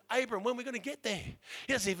relatives saying, Abram, when are we going to get there?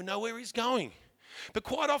 He doesn't even know where he's going. But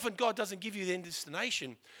quite often God doesn't give you the end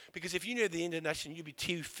destination, because if you knew the end destination, you'd be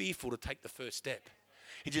too fearful to take the first step.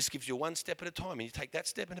 He just gives you one step at a time, and you take that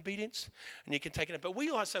step in obedience, and you can take it. But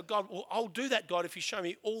we like to say, God, well, I'll do that, God, if you show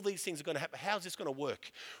me all these things are going to happen. How's this going to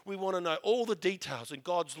work? We want to know all the details, and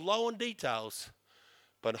God's low on details,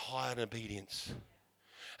 but high on obedience.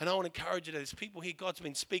 And I want to encourage you, there's people here, God's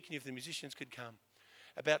been speaking, if the musicians could come,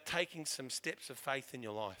 about taking some steps of faith in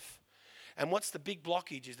your life. And what's the big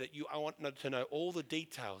blockage is that I want to know all the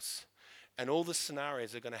details and all the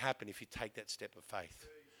scenarios that are going to happen if you take that step of faith.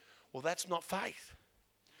 Well, that's not faith.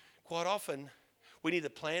 Quite often, we need to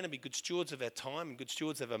plan and be good stewards of our time and good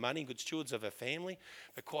stewards of our money and good stewards of our family.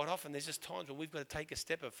 But quite often, there's just times when we've got to take a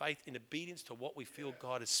step of faith in obedience to what we feel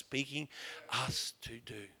God is speaking us to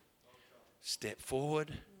do. Step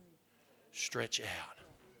forward, stretch out.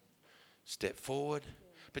 Step forward.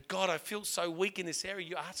 But God, I feel so weak in this area.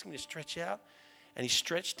 You asked me to stretch out. And he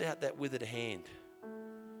stretched out that withered hand.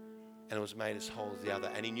 And it was made as whole as the other.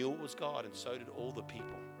 And he knew it was God, and so did all the people.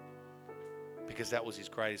 Because that was his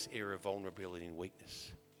greatest area of vulnerability and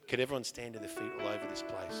weakness. Could everyone stand to their feet all over this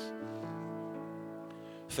place?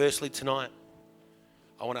 Firstly, tonight,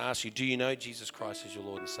 I want to ask you, do you know Jesus Christ as your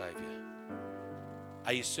Lord and Savior?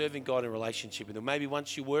 Are you serving God in relationship with him? Maybe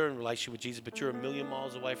once you were in relationship with Jesus, but you're a million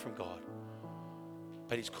miles away from God.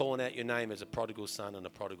 But he's calling out your name as a prodigal son and a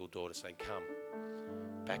prodigal daughter, saying, come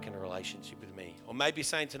back in a relationship with me. Or maybe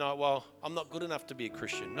saying tonight, well, I'm not good enough to be a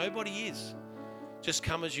Christian. Nobody is. Just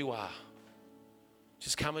come as you are.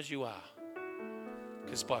 Just come as you are.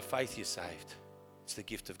 Because by faith you're saved. It's the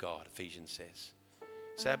gift of God, Ephesians says.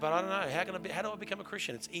 So, but I don't know, how do I become a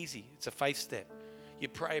Christian? It's easy. It's a faith step. You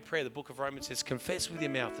pray a prayer. The book of Romans says, confess with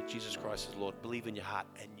your mouth that Jesus Christ is Lord. Believe in your heart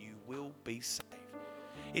and you will be saved.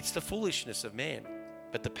 It's the foolishness of man,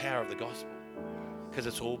 but the power of the gospel. Because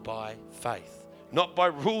it's all by faith. Not by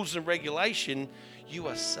rules and regulation. You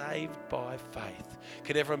are saved by faith.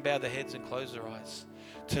 Could everyone bow their heads and close their eyes?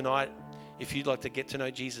 Tonight, if you'd like to get to know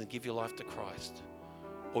Jesus and give your life to Christ,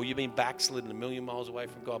 or you've been backslidden a million miles away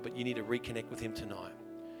from God, but you need to reconnect with him tonight,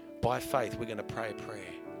 by faith, we're going to pray a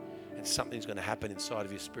prayer, and something's going to happen inside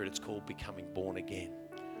of your spirit. It's called becoming born again,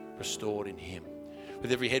 restored in him.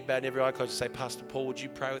 With every head bowed and every eye closed, say, Pastor Paul, would you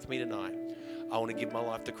pray with me tonight? I want to give my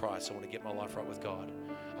life to Christ. I want to get my life right with God.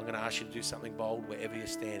 I'm going going to ask you to do something bold wherever you're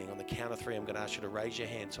standing. On the count of 3, I'm going to ask you to raise your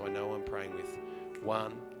hand so I know who I'm praying with.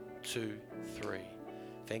 1, 2, 3.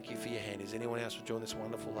 Thank you for your hand. Is anyone else who join this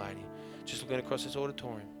wonderful lady? Just looking across this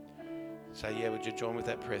auditorium. Say, yeah, would you join with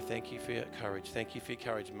that prayer? Thank you for your courage. Thank you for your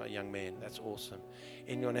courage, my young man. That's awesome.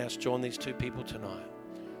 Anyone else join these 2 people tonight?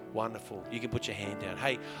 Wonderful. You can put your hand down.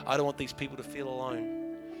 Hey, I don't want these people to feel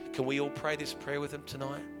alone. Can we all pray this prayer with them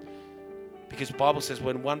tonight? Because the Bible says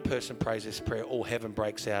when one person prays this prayer, all heaven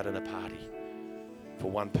breaks out in a party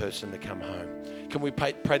for one person to come home. Can we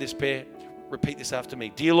pray this prayer? Repeat this after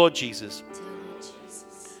me. Dear Lord Jesus,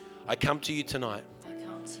 I come to you tonight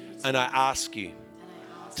and I ask you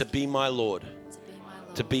to be my Lord,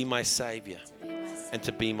 to be my Savior, and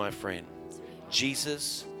to be my friend.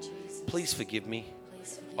 Jesus, please forgive me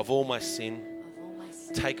of all my sin.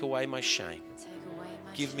 Take away my shame.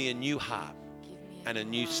 Give me a new heart and a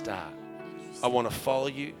new start. I want to follow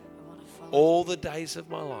you all the days of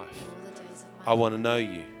my life. I want to know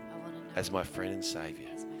you as my friend and Savior.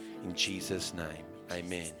 In Jesus' name,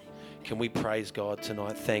 amen. Can we praise God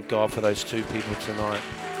tonight? Thank God for those 2 people tonight.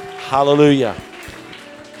 Hallelujah.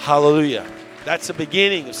 Hallelujah. That's the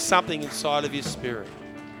beginning of something inside of your spirit.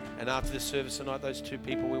 And after the service tonight, those 2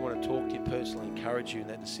 people, we want to talk to you personally, encourage you in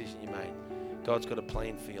that decision you made. God's got a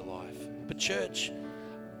plan for your life. But church,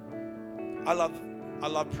 I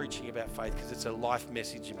love preaching about faith because it's a life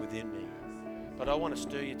message within me. But I want to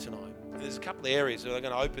stir you tonight. There's a couple of areas that are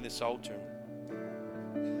going to open this altar.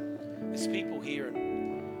 There's people here,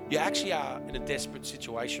 and you actually are in a desperate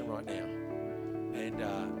situation right now.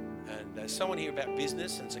 And there's someone here about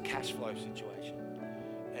business, and it's a cash flow situation.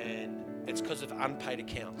 And it's because of unpaid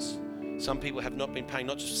accounts. Some people have not been paying,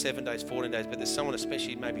 not just 7 days, 14 days, but there's someone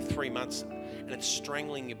especially maybe 3 months, and it's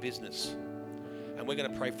strangling your business. And we're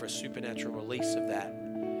going to pray for a supernatural release of that.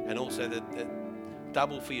 And also the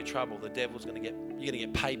double for your trouble. The devil's you're going to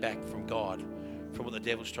get payback from God from what the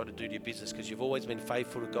devil's tried to do to your business, because you've always been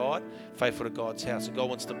faithful to God, faithful to God's house. And God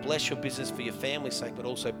wants to bless your business for your family's sake, but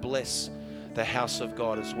also bless the house of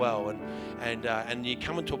God as well. And you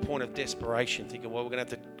come into a point of desperation, thinking, well, we're going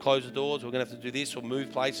to have to close the doors, we're going to have to do this or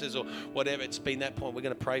move places or whatever. It's been that point. We're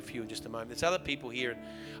going to pray for you in just a moment. There's other people here, and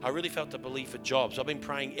I really felt the belief for jobs. I've been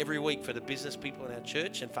praying every week for the business people in our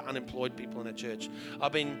church and for unemployed people in our church.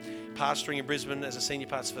 I've been pastoring in Brisbane as a senior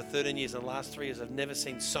pastor for 13 years. In the last 3 years, I've never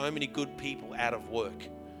seen so many good people out of work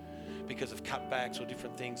because of cutbacks or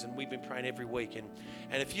different things, and we've been praying every week.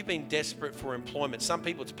 And if you've been desperate for employment, some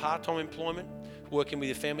people it's part-time employment, working with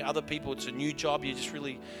your family. Other people it's a new job. You're just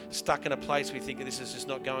really stuck in a place where you think this is just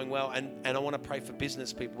not going well. And I want to pray for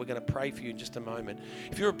business people. We're going to pray for you in just a moment.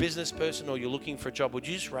 If you're a business person or you're looking for a job, would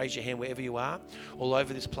you just raise your hand wherever you are, all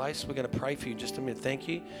over this place? We're going to pray for you in just a minute. Thank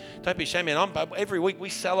you. Don't be ashamed, man. Every week we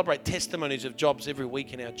celebrate testimonies of jobs every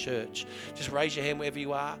week in our church. Just raise your hand wherever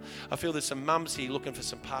you are. I feel there's some mums here looking for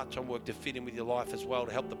some part-time work to fit in with your life as well,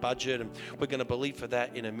 to help the budget, and we're going to believe for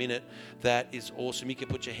that in a minute. That is awesome. You can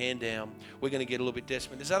put your hand down. We're going to get a little bit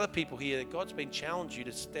desperate. There's other people here that God's been challenging you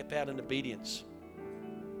to step out in obedience.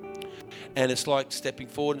 And it's like stepping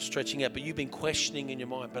forward and stretching out, but you've been questioning in your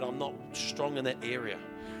mind, but I'm not strong in that area.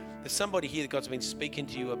 There's somebody here that God's been speaking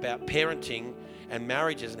to you about parenting and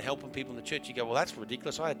marriages and helping people in the church. You go, well, that's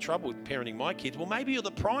ridiculous. I had trouble with parenting my kids. Well, maybe you're the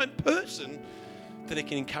prime person that it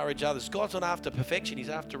can encourage others. God's not after perfection. He's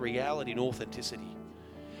after reality and authenticity.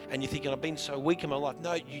 And you're thinking, I've been so weak in my life.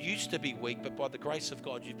 No, you used to be weak, but by the grace of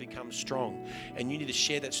God, you've become strong. And you need to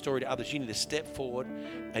share that story to others. You need to step forward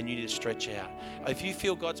and you need to stretch out. If you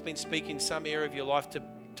feel God's been speaking in some area of your life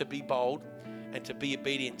to be bold and to be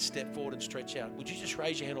obedient, step forward and stretch out, would you just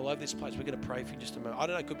raise your hand all over this place? We're going to pray for you in just a moment. I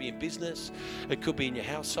don't know, it could be in business, it could be in your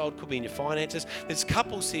household, it could be in your finances. There's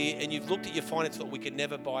couples here and you've looked at your finances and thought we could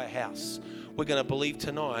never buy a house. We're going to believe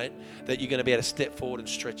tonight that you're going to be able to step forward and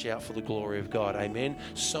stretch out for the glory of God. Amen.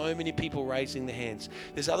 So many people raising their hands.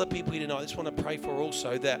 There's other people here tonight I just want to pray for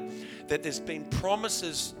also that there's been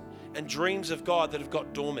promises and dreams of God that have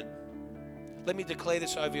got dormant. Let me declare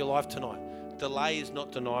this over your life tonight. Delay is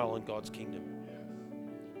not denial in God's kingdom.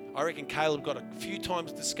 I reckon Caleb got a few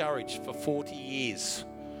times discouraged for 40 years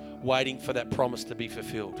waiting for that promise to be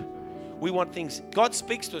fulfilled. We want things, God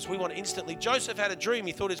speaks to us, we want instantly. Joseph had a dream,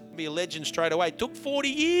 he thought he was going to be a legend straight away. It took 40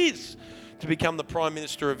 years to become the Prime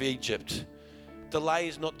Minister of Egypt. Delay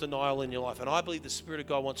is not denial in your life. And I believe the Spirit of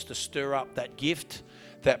God wants to stir up that gift,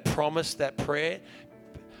 that promise, that prayer.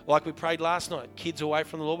 Like we prayed last night, kids away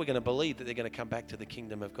from the Lord, we're going to believe that they're going to come back to the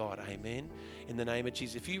kingdom of God. Amen. In the name of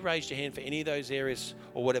Jesus. If you raised your hand for any of those areas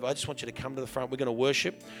or whatever, I just want you to come to the front. We're going to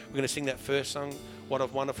worship. We're going to sing that first song, What a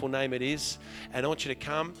Wonderful Name It Is. And I want you to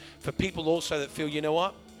come. For people also that feel, you know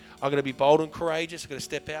what, I'm going to be bold and courageous. I'm going to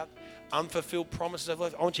step out. unfulfilled promises of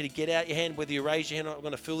life, I want you to get out your hand, whether you raise your hand or not. I'm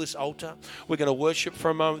going to fill this altar. We're going to worship for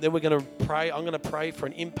a moment. Then we're going to pray. I'm going to pray for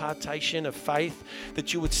an impartation of faith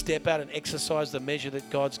that you would step out and exercise the measure that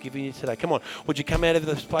God's given you today. Come on. Would you come out of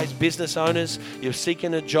this place? Business owners, you're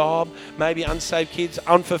seeking a job, maybe unsaved kids,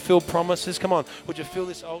 unfulfilled promises. Come on. Would you fill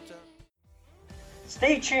this altar?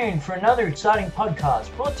 Stay tuned for another exciting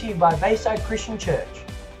podcast brought to you by Bayside Christian Church.